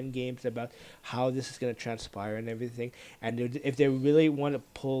stoked with Endgames about how this is going to transpire and everything. And if they really want to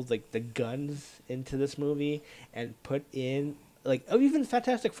pull like the guns into this movie and put in like even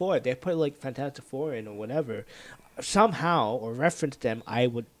Fantastic Four, they put like Fantastic Four in or whatever, somehow or reference them, I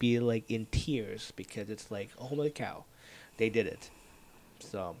would be like in tears because it's like, oh my cow, they did it.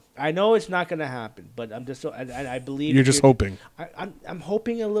 So I know it's not gonna happen, but I'm just I believe you're just hoping. I'm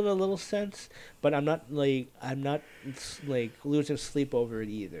hoping a little sense, but I'm not losing sleep over it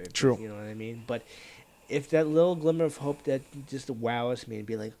either. True. You know what I mean? But if that little glimmer of hope that just wows me and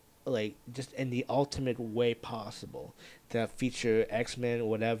be like just in the ultimate way possible to feature X-Men or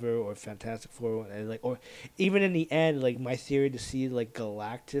whatever or Fantastic Four and or even in the end my theory to see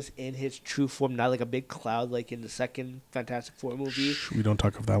Galactus in his true form, not like a big cloud like in the second Fantastic Four movie. We don't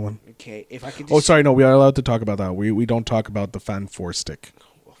talk of that one. Okay, if I could we are allowed to talk about that. We don't talk about the Fan Four stick.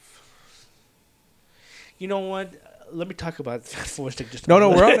 You know what? Let me talk about Force Stick just. No,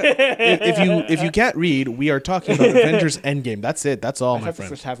 we're on it. If you can't read, we are talking about Avengers Endgame. That's it. That's all, my friend.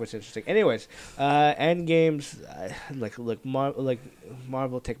 The first half was interesting. Anyways, Endgames,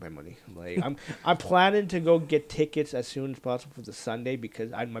 Marvel, take my money. I'm planning to go get tickets as soon as possible for the Sunday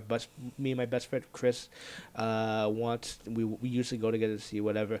because me and my best friend Chris, we usually go together to see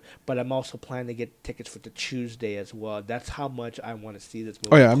whatever. But I'm also planning to get tickets for the Tuesday as well. That's how much I want to see this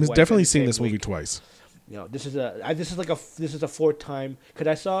movie. Oh yeah, I'm definitely seeing this movie twice. You know, this is a fourth time because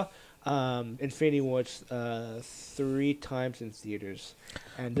I saw Infinity Wars 3 times in theaters,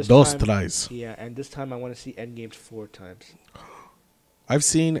 and this tres. Yeah, and this time I want to see Endgame 4 times. I've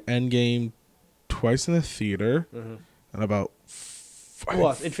seen Endgame twice in the theater, and about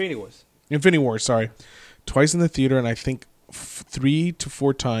Infinity Wars. Infinity Wars, sorry, twice in the theater, and I think 3 to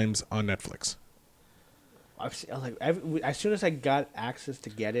 4 times on Netflix. I've seen, like as soon as I got access to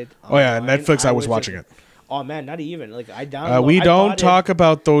get it. Oh yeah, online, Netflix. I was watching it. Oh man, not even like I downloaded. We I don't bought talk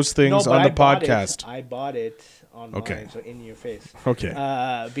about those things but on the I bought podcast. I bought it online, Okay. so in your face. Okay.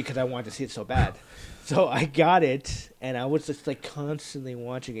 Because I wanted to see it so bad. So I got it, and I was just like constantly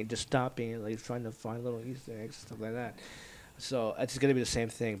watching it, just stopping and like trying to find little Easter eggs and stuff like that. So it's gonna be the same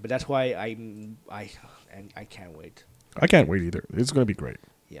thing, but that's why I can't wait. I can't wait either. It's going to be great.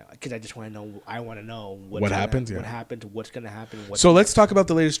 Yeah, because I just want to know. I want to know What happens, yeah. What happened? What's gonna happen? So let's talk about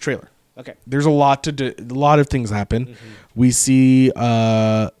the latest trailer. Okay. There's a lot to do. A lot of things happen. Mm-hmm. We see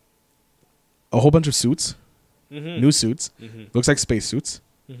a whole bunch of suits, new suits. Mm-hmm. Looks like space suits.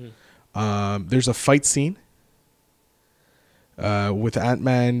 Mm-hmm. There's a fight scene with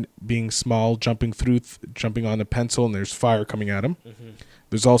Ant-Man being small, jumping on a pencil, and there's fire coming at him. Mm-hmm.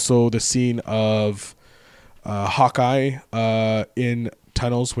 There's also the scene of Hawkeye in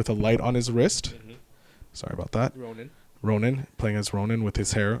tunnels with a light on his wrist. Mm-hmm. Sorry about that. Ronan Playing as Ronan with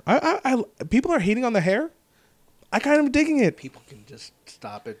his hair. I people are hating on the hair. I kind of digging it. People can just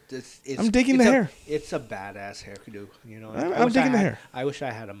stop it. I'm digging the hair. It's a badass hairdo. You know, I'm digging the hair. I wish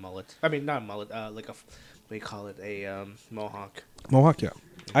I had a mullet. I mean, not a mullet. Like a, what do you call it? A mohawk. Mohawk, yeah.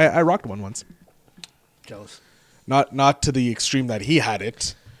 I rocked one once. Jealous. Not to the extreme that he had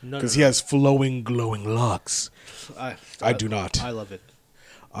it, because he has flowing, glowing locks. I do not. I love it.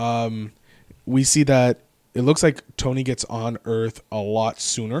 We see that it looks like Tony gets on Earth a lot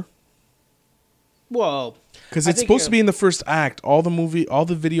sooner. Well, because it's supposed to be in the first act. All the movie, all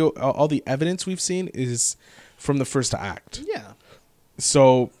the video, all the evidence we've seen is from the first act. Yeah.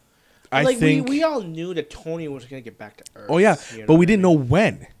 So, I think we all knew that Tony was gonna get back to Earth. Oh yeah, but we didn't know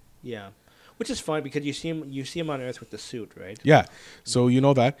when. Yeah, which is fine because you see him on Earth with the suit, right? Yeah. So you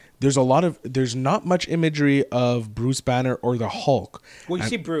know that there's not much imagery of Bruce Banner or the Hulk. Well, you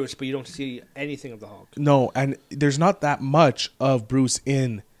see Bruce, but you don't see anything of the Hulk. No, and there's not that much of Bruce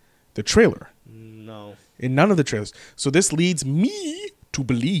in the trailer. No. In none of the trailers. So this leads me to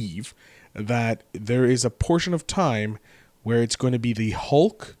believe that there is a portion of time where it's going to be the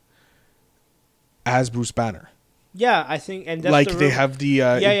Hulk as Bruce Banner. Yeah, I think, and that's like they have the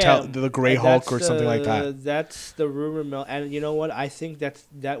the Gray Hulk or something like that. That's the rumor mill, and you know what? I think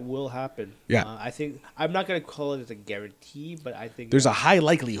that will happen. Yeah, I think I'm not gonna call it as a guarantee, but I think there's a high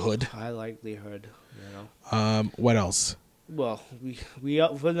likelihood. You know. What else? Well, we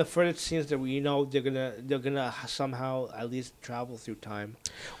from the further scenes that we know they're gonna somehow at least travel through time.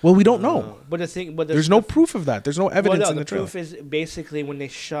 Well, we don't know. But there's no proof of that. There's no evidence in the trailer. The proof is basically when they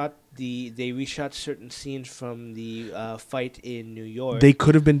reshot certain scenes from the fight in New York. They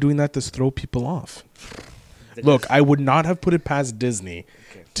could have been doing that to throw people off. Look, I would not have put it past Disney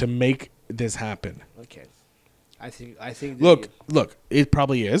to make this happen. Okay, I think. Look, it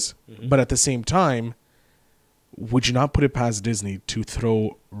probably is, but at the same time, would you not put it past Disney to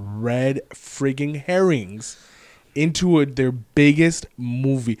throw red frigging herrings into their biggest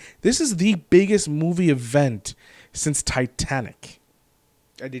movie? This is the biggest movie event since Titanic.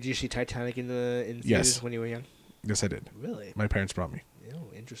 Did you see Titanic in theaters Yes. when you were young? Yes, I did. Really? My parents brought me.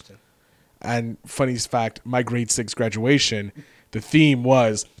 Oh, interesting. And funniest fact, my grade 6 graduation, the theme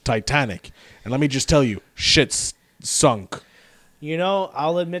was Titanic. And let me just tell you, shit's sunk. You know,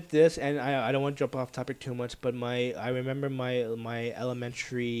 I'll admit this, and I don't want to jump off topic too much, but I remember my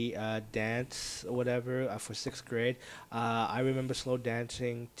elementary dance or whatever for 6th grade. I remember slow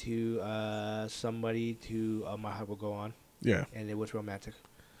dancing to somebody to My Heart Will Go On. Yeah. And it was romantic.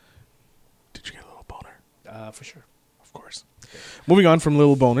 Did you get a little boner? For sure. Of course. Moving on from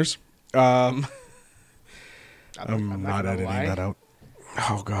little boners. I'm not editing that out.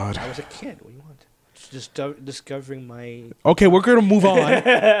 Oh, God. I was a kid. What do you want? Just discovering my... Okay, we're going to move on.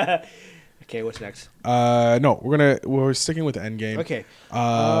 Okay, what's next? No, we're sticking with Endgame. Okay.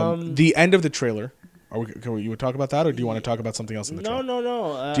 The end of the trailer. You would talk about that, or do you want to talk about something else in the trailer?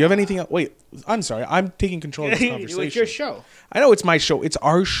 No. Do you have anything else? Wait, I'm sorry. I'm taking control of this conversation. It's your show. I know it's my show. It's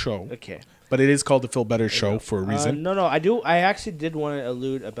our show. Okay. But it is called the Phil Better Show for a reason. No, I do. I actually did want to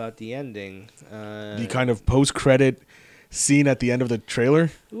allude about the ending. The kind of post-credit scene at the end of the trailer.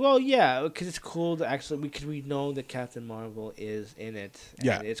 Well, yeah, because it's cool to actually because we know that Captain Marvel is in it. And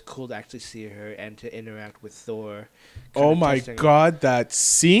yeah, it's cool to actually see her and to interact with Thor. Oh my God, that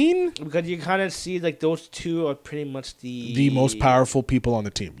scene! Because you kind of see like those two are pretty much the most powerful people on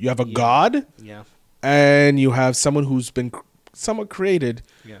the team. You have a god, yeah, and you have someone who's been somewhat created,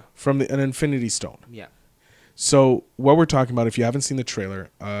 from an Infinity Stone. Yeah. So what we're talking about, if you haven't seen the trailer,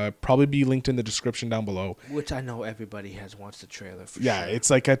 probably be linked in the description down below. Which I know everybody has watched the trailer for sure. Yeah, it's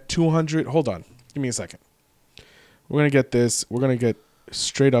like at 200. Hold on. Give me a second. We're gonna get this. We're gonna get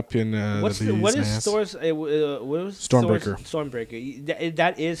straight up in what is Thor's? What was Stormbreaker. Stormbreaker.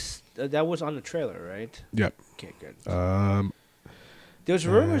 That was on the trailer, right? Yep. Okay, good. There's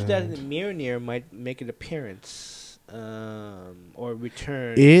rumors that Mjolnir might make an appearance or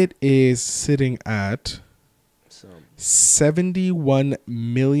return. It is sitting at 71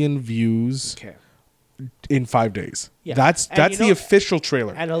 million views in 5 days. Yeah. That's the official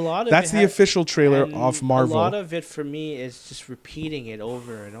trailer. And a lot of that's the official trailer of Marvel. A lot of it for me is just repeating it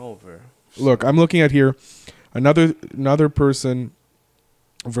over and over. Look, I'm looking at here. Another person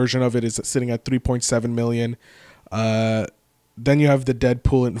version of it is sitting at 3.7 million. Then you have the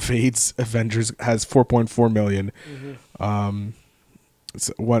Deadpool invades Avengers has 4.4 million.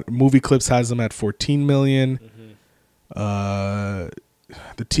 What Movie Clips has them at 14 million. The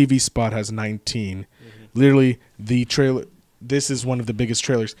TV spot has 19. Literally, the trailer. This is one of the biggest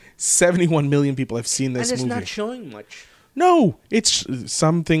trailers. 71 million people have seen this movie. And it's not showing much. No, it's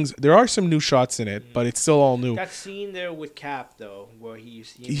some things. There are some new shots in it, but it's still all new. That scene there with Cap, though, where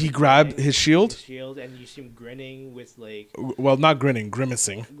he grabbed his shield. And you see him grinning with like. Well, not grinning,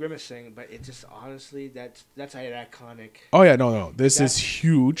 grimacing. Grimacing, but it just honestly that's iconic. Oh yeah, no, this is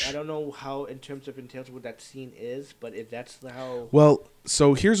huge. I don't know how in terms of what that scene is, but if that's how. Well,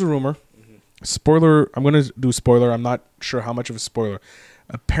 so here's a rumor. Spoiler. I'm gonna do spoiler. I'm not sure how much of a spoiler.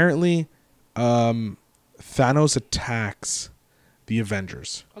 Apparently, Thanos attacks the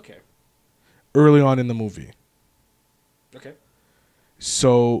Avengers. Okay. Early on in the movie. Okay.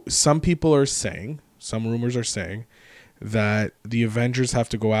 So some rumors are saying, that the Avengers have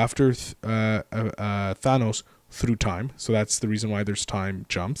to go after Thanos through time. So that's the reason why there's time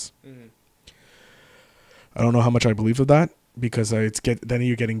jumps. I don't know how much I believe of that, because then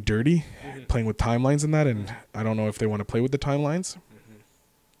you're getting dirty playing with timelines and that, and I don't know if they want to play with the timelines.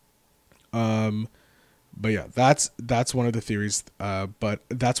 But yeah, that's one of the theories. But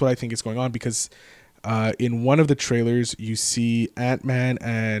that's what I think is going on, because in one of the trailers you see Ant-Man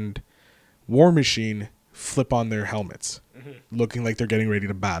and War Machine flip on their helmets, looking like they're getting ready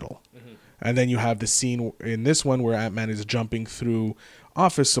to battle. And then you have the scene in this one where Ant-Man is jumping through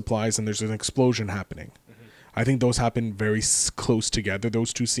office supplies and there's an explosion happening. I think those happen very close together,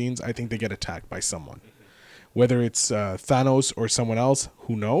 those two scenes. I think they get attacked by someone. Whether it's Thanos or someone else,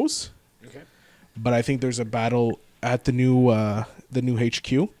 who knows? Okay. But I think there's a battle at the new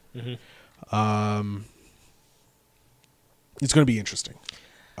HQ. It's going to be interesting.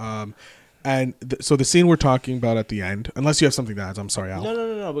 And so the scene we're talking about at the end, unless you have something to add, I'm sorry, Al.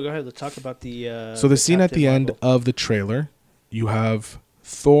 No. But go ahead. Let's talk about the. So the scene at the end of the trailer, you have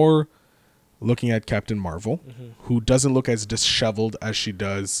Thor looking at Captain Marvel, who doesn't look as disheveled as she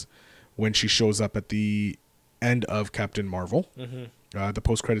does when she shows up at the end of Captain Marvel. The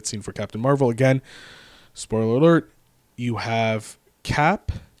post-credit scene for Captain Marvel. Again, spoiler alert, you have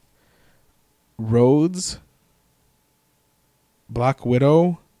Cap, Rhodes, Black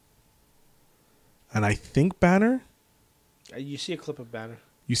Widow, and I think Banner. You see a clip of Banner.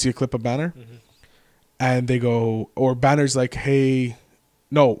 And they go, or Banner's like, hey,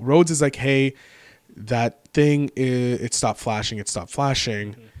 no, Rhodes is like, hey, that thing, it stopped flashing.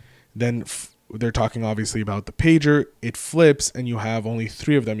 Then they're talking obviously about the pager. It flips, and you have only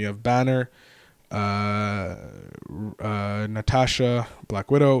three of them. You have Banner, Natasha, Black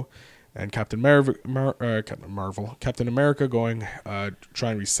Widow, and Captain America going,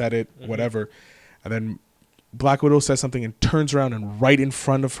 try and reset it, whatever. And then Black Widow says something and turns around, and right in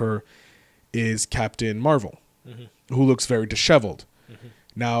front of her is Captain Marvel, who looks very disheveled.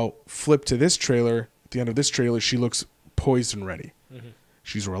 Now, flip to this trailer. At the end of this trailer, she looks poised and ready.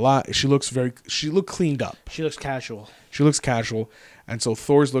 She's relaxed. She looked cleaned up. She looks casual. And so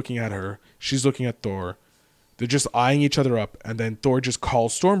Thor's looking at her. She's looking at Thor. They're just eyeing each other up. And then Thor just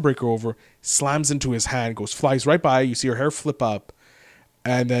calls Stormbreaker over, slams into his hand, flies right by. You see her hair flip up.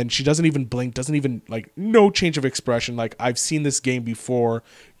 And then she doesn't even blink, no change of expression. Like, I've seen this game before.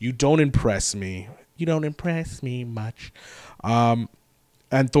 You don't impress me. You don't impress me much.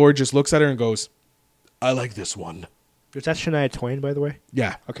 And Thor just looks at her and goes, I like this one. Is that Shania Twain, by the way?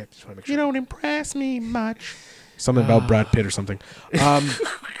 Yeah. Okay, just want to make sure. You don't impress me much. Something about Brad Pitt or something.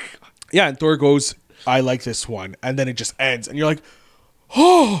 Yeah, and Thor goes, I like this one. And then it just ends. And you're like,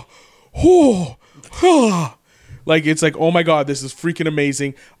 oh. Like, it's like, oh my God, this is freaking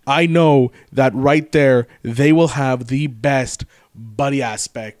amazing. I know that right there, they will have the best buddy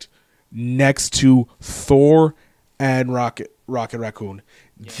aspect next to Thor and Rocket Raccoon.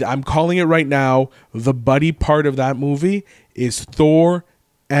 Yeah. I'm calling it right now. The buddy part of that movie is Thor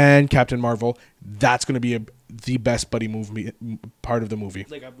and Captain Marvel. That's going to be the best buddy movie part of the movie.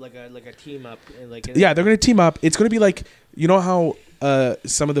 Like a team up. Yeah, they're gonna team up. It's gonna be like, you know how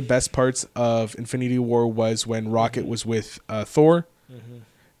some of the best parts of Infinity War was when Rocket was with Thor,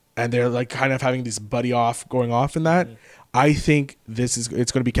 and they're like kind of having this buddy off going off in that. I think it's going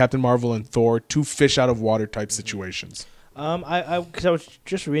to be Captain Marvel and Thor, two fish out of water type situations. Because I was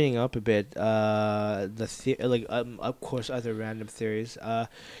just reading up a bit, of course, other random theories.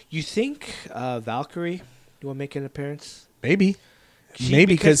 You think Valkyrie will make an appearance? Maybe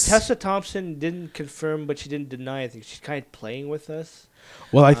because Tessa Thompson didn't confirm, but she didn't deny. I think she's kind of playing with us.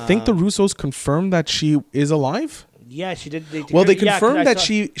 Well, I think the Russos confirmed that she is alive. Yeah, she did. They confirmed that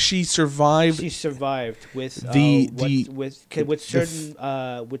she survived. She survived with certain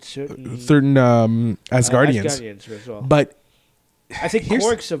Asgardians as well. But I think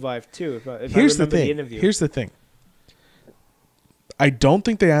Korg survived too. Here's the thing. I don't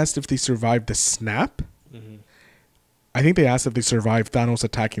think they asked if they survived the snap. I think they asked if they survived Thanos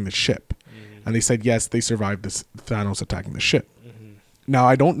attacking the ship, and they said yes, they survived this Thanos attacking the ship. Now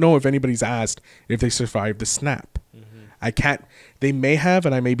I don't know if anybody's asked if they survived the snap. I can't. They may have,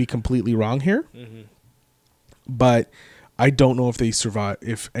 and I may be completely wrong here. But I don't know if they survive.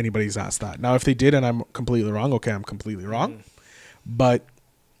 If anybody's asked that. Now, if they did, and I'm completely wrong, okay, I'm completely wrong. But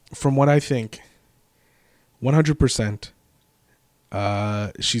from what I think, 100%,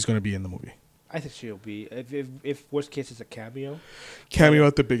 she's going to be in the movie. I think she'll be. If worst case, it's a cameo. Cameo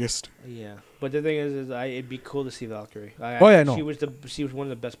at the biggest. Yeah, but the thing is it'd be cool to see Valkyrie. No. She was one of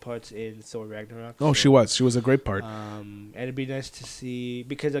the best parts in Thor Ragnarok. Oh, she was. She was a great part. And it'd be nice to see,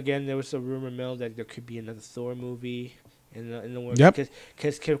 because again there was a rumor mill that there could be another Thor movie in the works. Yep.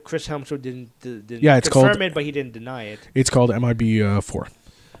 Because Chris Hemsworth didn't it's confirm it, but he didn't deny it. It's called MIB 4.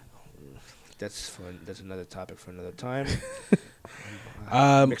 That's fun. That's another topic for another time.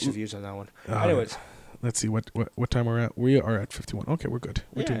 Mixed reviews on that one. Anyways, let's see what time we're at. We are at 51. Okay, we're good.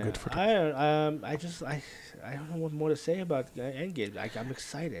 We're doing good for time. I don't know what more to say about Endgame. I'm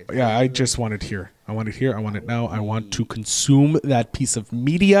excited. Yeah, I just want it here. I want it here. I want it now. I want to consume that piece of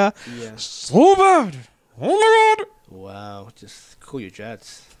media. Yeah. So bad. Oh my god. Wow, just cool your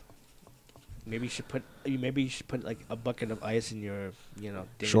jets. Maybe you should put like a bucket of ice in your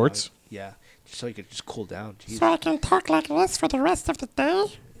shorts. Yeah, just so you could just cool down. Jeez. So I can talk like this for the rest of the day?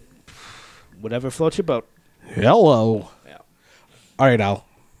 Whatever floats your boat. Hello. Yeah. All right, Al.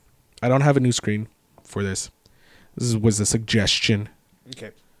 I don't have a new screen for this. This was a suggestion.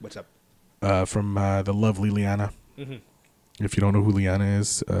 Okay, what's up? From the lovely Liana. If you don't know who Liana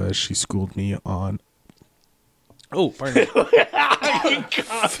is, she schooled me on... Oh, pardon me.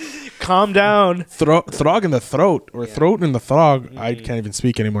 Calm down. Throg in the throat, or throat in the throg. I can't even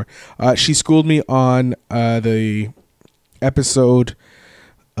speak anymore. She schooled me on the episode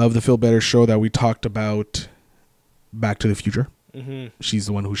of the Feel Better show that we talked about Back to the Future. She's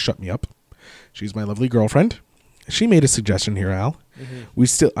the one who shut me up. She's my lovely girlfriend. She made a suggestion here, Al.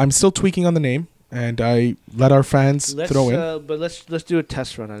 I'm still tweaking on the name, and I let our fans throw in. But let's do a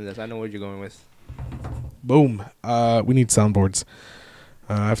test run on this. I know where you're going with. Boom. We need soundboards.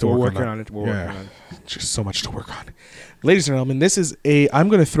 I have to work on it. We're working on it. Just so much to work on. Ladies and gentlemen, this is I'm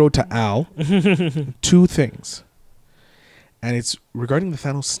going to throw to Al two things. And it's regarding the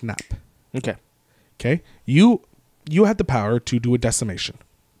Thanos snap. Okay? You had the power to do a decimation.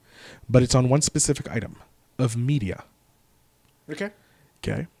 But it's on one specific item of media.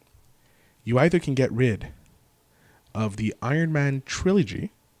 Okay? You either can get rid of the Iron Man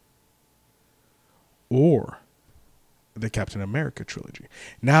trilogy or the Captain America trilogy.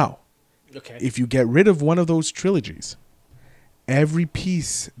 Now, if you get rid of one of those trilogies, every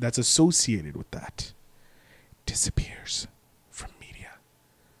piece that's associated with that disappears from media.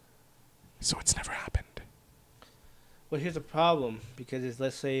 So it's never happened. Well, here's the problem, because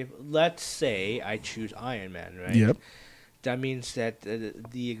let's say I choose Iron Man, right? Yep. That means that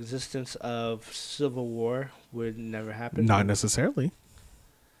the existence of Civil War would never happen. Not necessarily.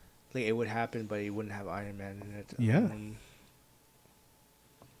 Like, it would happen, but it wouldn't have Iron Man in it. Yeah.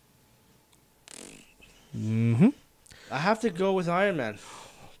 I have to go with Iron Man.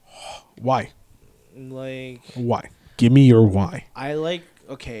 Why? Like, why? Give me your why. I like,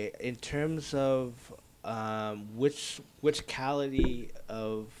 okay, in terms of which quality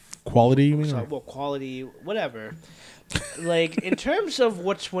of quality, you mean? So, well, quality, whatever. Like, in terms of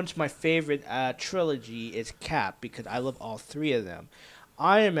what's my favorite trilogy is Cap, because I love all three of them.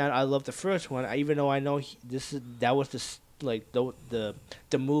 Iron Man, I love the first one, even though I know that was the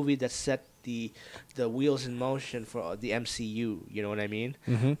movie that set the wheels in motion for the MCU. You know what I mean?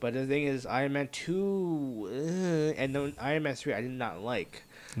 Mm-hmm. But the thing is, Iron Man 2 and then Iron Man 3, I did not like.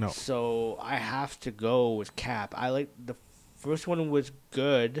 No. So I have to go with Cap. I like the first one was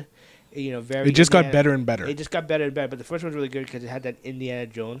good. You know, very. It just got better and better. It just got better and better. But the first one was really good because it had that Indiana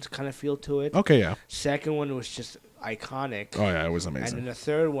Jones kind of feel to it. Okay, yeah. Second one was just iconic. Oh yeah, it was And amazing. then the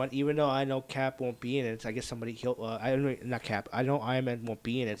third one, even though I know Cap won't be in it, I guess somebody he'll. I don't know, not Cap. I know Iron Man won't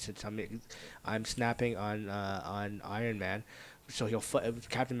be in it since I'm snapping on Iron Man, so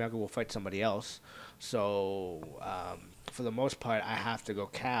Captain America will fight somebody else. So for the most part, I have to go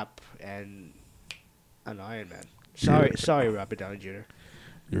Cap and an Iron Man. Sorry, Robert Downey Jr.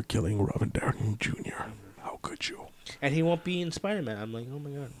 You're killing Robin Downey Jr. How could you? And he won't be in Spider-Man. I'm like, oh my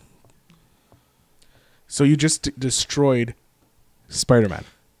god. So you just destroyed Spider-Man?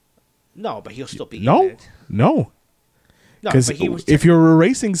 No, but he'll still be in No, it. no. No, Because but he was. if you're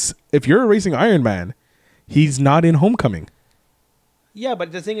erasing Iron Man, he's not in Homecoming. Yeah,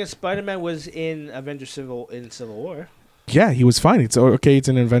 but the thing is, Spider-Man was in Civil War. Yeah, he was fine. It's okay. It's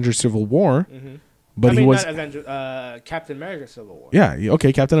an Avengers Civil War, Mm-hmm. but he was. Not Captain America Civil War. Yeah,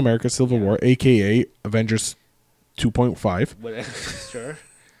 okay. Captain America Civil War, aka Avengers 2.5. Sure.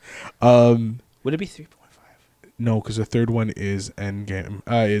 Would it be 3.5? No, because the third one is Endgame.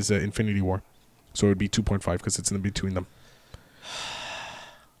 Is Infinity War, so it would be 2.5 because it's in between them.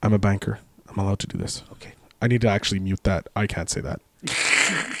 I'm a banker. I'm allowed to do this. Okay. I need to actually mute that. I can't say that.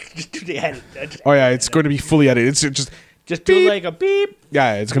 Just do the edit. Oh yeah, it's going to be fully edited. It's Just do beep. like a beep.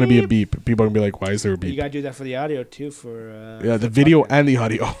 Yeah, it's going to be a beep. People are going to be like, why is there a You beep? gotta do that for the audio too. For Yeah, for the video podcast. and the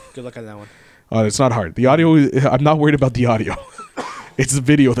audio. Good luck on that one. Oh, it's not hard. The audio, I'm not worried about the audio. It's the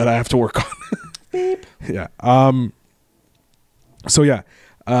video that I have to work on. Beep. Yeah. So yeah,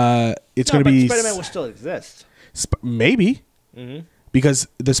 it's going to but be Spider-Man will still exist. Maybe Mm-hmm. because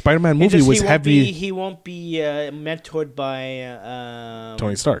the Spider-Man movie was heavy. He won't be mentored by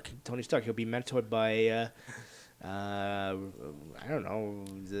Tony Stark. Tony Stark. He'll be mentored by I don't know,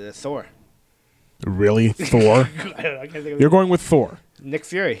 the Thor. Really, Thor? I don't know. I can't think of You're going with Thor. Nick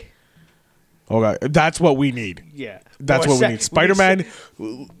Fury. Okay, that's what we need. Yeah, That's Or what we Sa- need.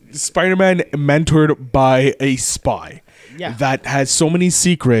 Spider-Man mentored by a spy. Yeah. That has so many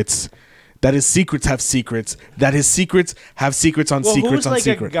secrets. That his secrets have secrets. That his secrets have secrets on secrets who's on like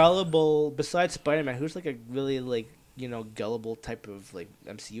secrets. a gullible besides Spider-Man? Who's like a really gullible type of like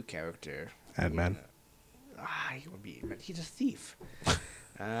MCU character? Ant-Man. He would be. He's a thief.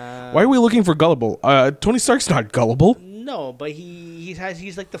 Why are we looking for gullible? Tony Stark's not gullible. No, but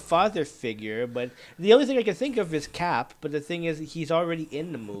he's like the father figure. But the only thing I can think of is Cap. But the thing is, he's already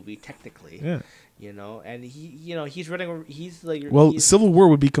in the movie technically. Yeah. You know, and he's running. He's like. Well, he's, Civil War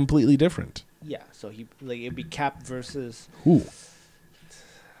would be completely different. yeah. So it'd be Cap versus Who?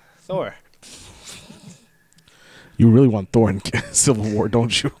 Thor. You really want Thor in Civil War,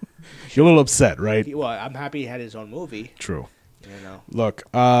 don't you? You're a little upset, right? Well, I'm happy he had his own movie. True. You know. Look,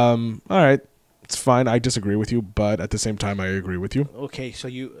 all right. It's fine. I disagree with you, but at the same time, I agree with you. Okay, so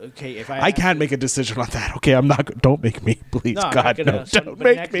if I can't make a decision on that. Okay, I'm not. Don't make me, please. No, I'm God, not gonna, no. so, Don't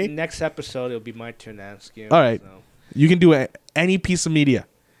but make me. next episode, it'll be my turn to ask you. All right. So. You can do any piece of media.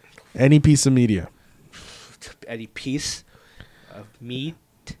 Any piece of media. Any piece of meat,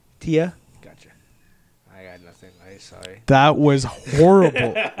 Tia? Gotcha. I got nothing. I'm sorry. That was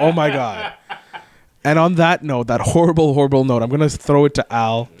horrible. Oh my God. And on that note, that horrible, horrible note, I'm gonna throw it to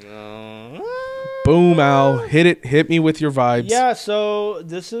Al. Boom, Al. Hit it. Hit me with your vibes. Yeah, so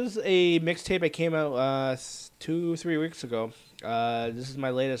this is a mixtape that came out 2-3 weeks ago. This is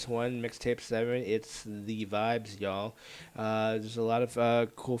my latest one, mixtape 7. It's the vibes, y'all. There's a lot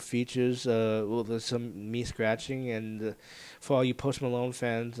of cool features. Well, there's some me scratching, and for all you Post Malone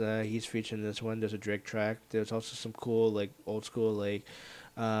fans, he's featuring this one. There's a Drake track. There's also some cool, like old school, like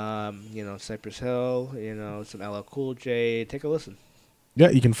Cypress Hill. Some LL Cool J. Take a listen. Yeah,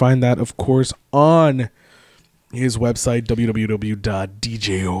 you can find that, of course, on his website,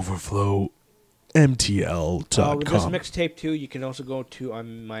 www.djoverflowmtl.com. With this mixtape, too, you can also go to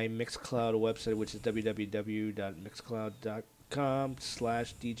on my Mixcloud website, which is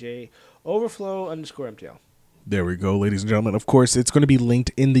www.mixcloud.com/DJOverflow_MTL. There we go, ladies and gentlemen. Of course, it's going to be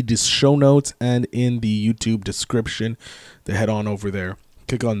linked in the show notes and in the YouTube description. To head on over there.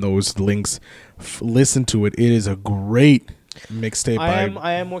 Click on those links. Listen to it. It is a great mixtape.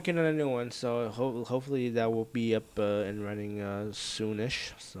 I am working on a new one, so hopefully that will be up and running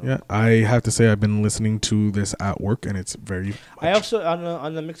soonish. So. Yeah, I have to say I've been listening to this at work, and it's very. I also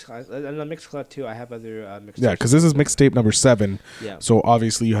on the Mixcloud too. I have other mixtapes. Yeah, because this is mixtape number 7. Yeah. So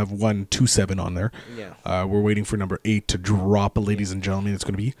obviously you have 1, 2, 7 on there. Yeah. We're waiting for number 8 to drop, ladies and gentlemen. It's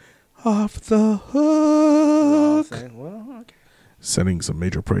going to be off the Wrong hook. thing. Well, okay. Sending some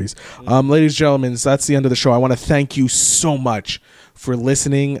major praise. Ladies and gentlemen, that's the end of the show. I want to thank you so much for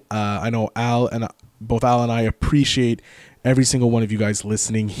listening. I know both Al and I appreciate every single one of you guys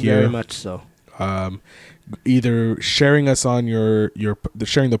listening here. Very much so. Either sharing us on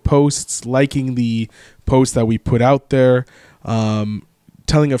sharing the posts, liking the posts that we put out there,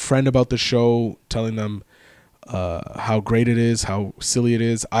 telling a friend about the show, telling them how great it is, how silly it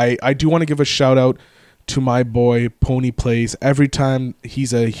is. I do want to give a shout out to my boy Pony Plays. Every time,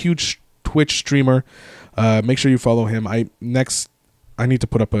 he's a huge Twitch streamer. Make sure you follow him. I need to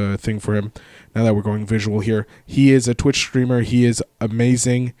put up a thing for him now that we're going visual here. He is a Twitch streamer. He is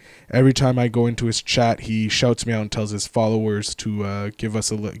amazing. Every time I go into his chat, he shouts me out and tells his followers to give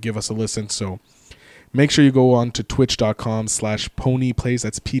us a listen. So make sure you go on to twitch.com/ponyplays.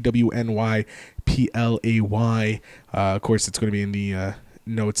 That's PWNYPLAY. Of course, it's going to be in the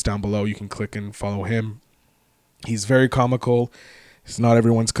notes down below. You can click and follow him. He's very comical. He's not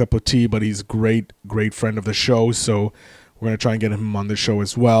everyone's cup of tea, but he's a great friend of the show. So we're going to try and get him on the show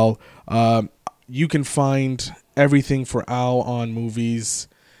as well. You can find everything for Al on Movies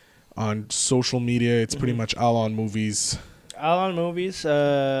on social media. It's pretty much Al on Movies. Al on Movies. My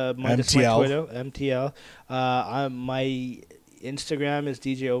MTL. Twitter, MTL. My Instagram is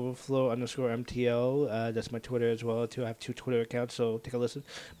DJ_MTL. That's my Twitter as well, too. I have 2 Twitter accounts, so take a listen.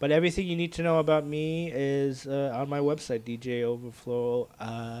 But everything you need to know about me is on my website,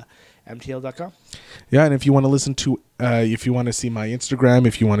 DJOverflowMTL.com. Yeah, and if you want to listen to, if you want to see my Instagram,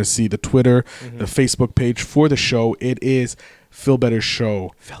 if you want to see the Twitter, the Facebook page for the show, it is Phil Better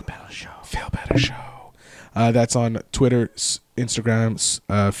Show. Phil Better Show. Phil Better Show. That's on Twitter, Instagram,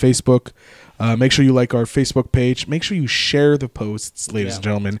 Facebook. Make sure you like our Facebook page. Make sure you share the posts, ladies and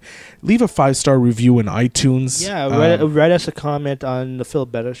gentlemen. Leave a 5-star review in iTunes. Yeah, write us a comment on the Phil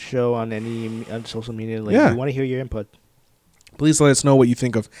Better Show on social media. We want to hear your input. Please let us know what you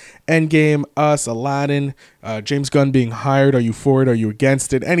think of Endgame, us, Aladdin, James Gunn being hired. Are you for it? Are you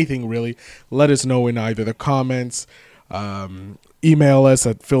against it? Anything really. Let us know in either the comments. Email us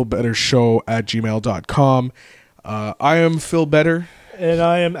at philbettershow@gmail.com. I am Phil Better. And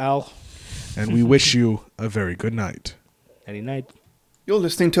I am Al. And we wish you a very good night. Any night. You're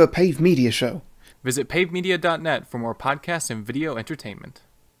listening to a Pave Media show. Visit pavemedia.net for more podcasts and video entertainment.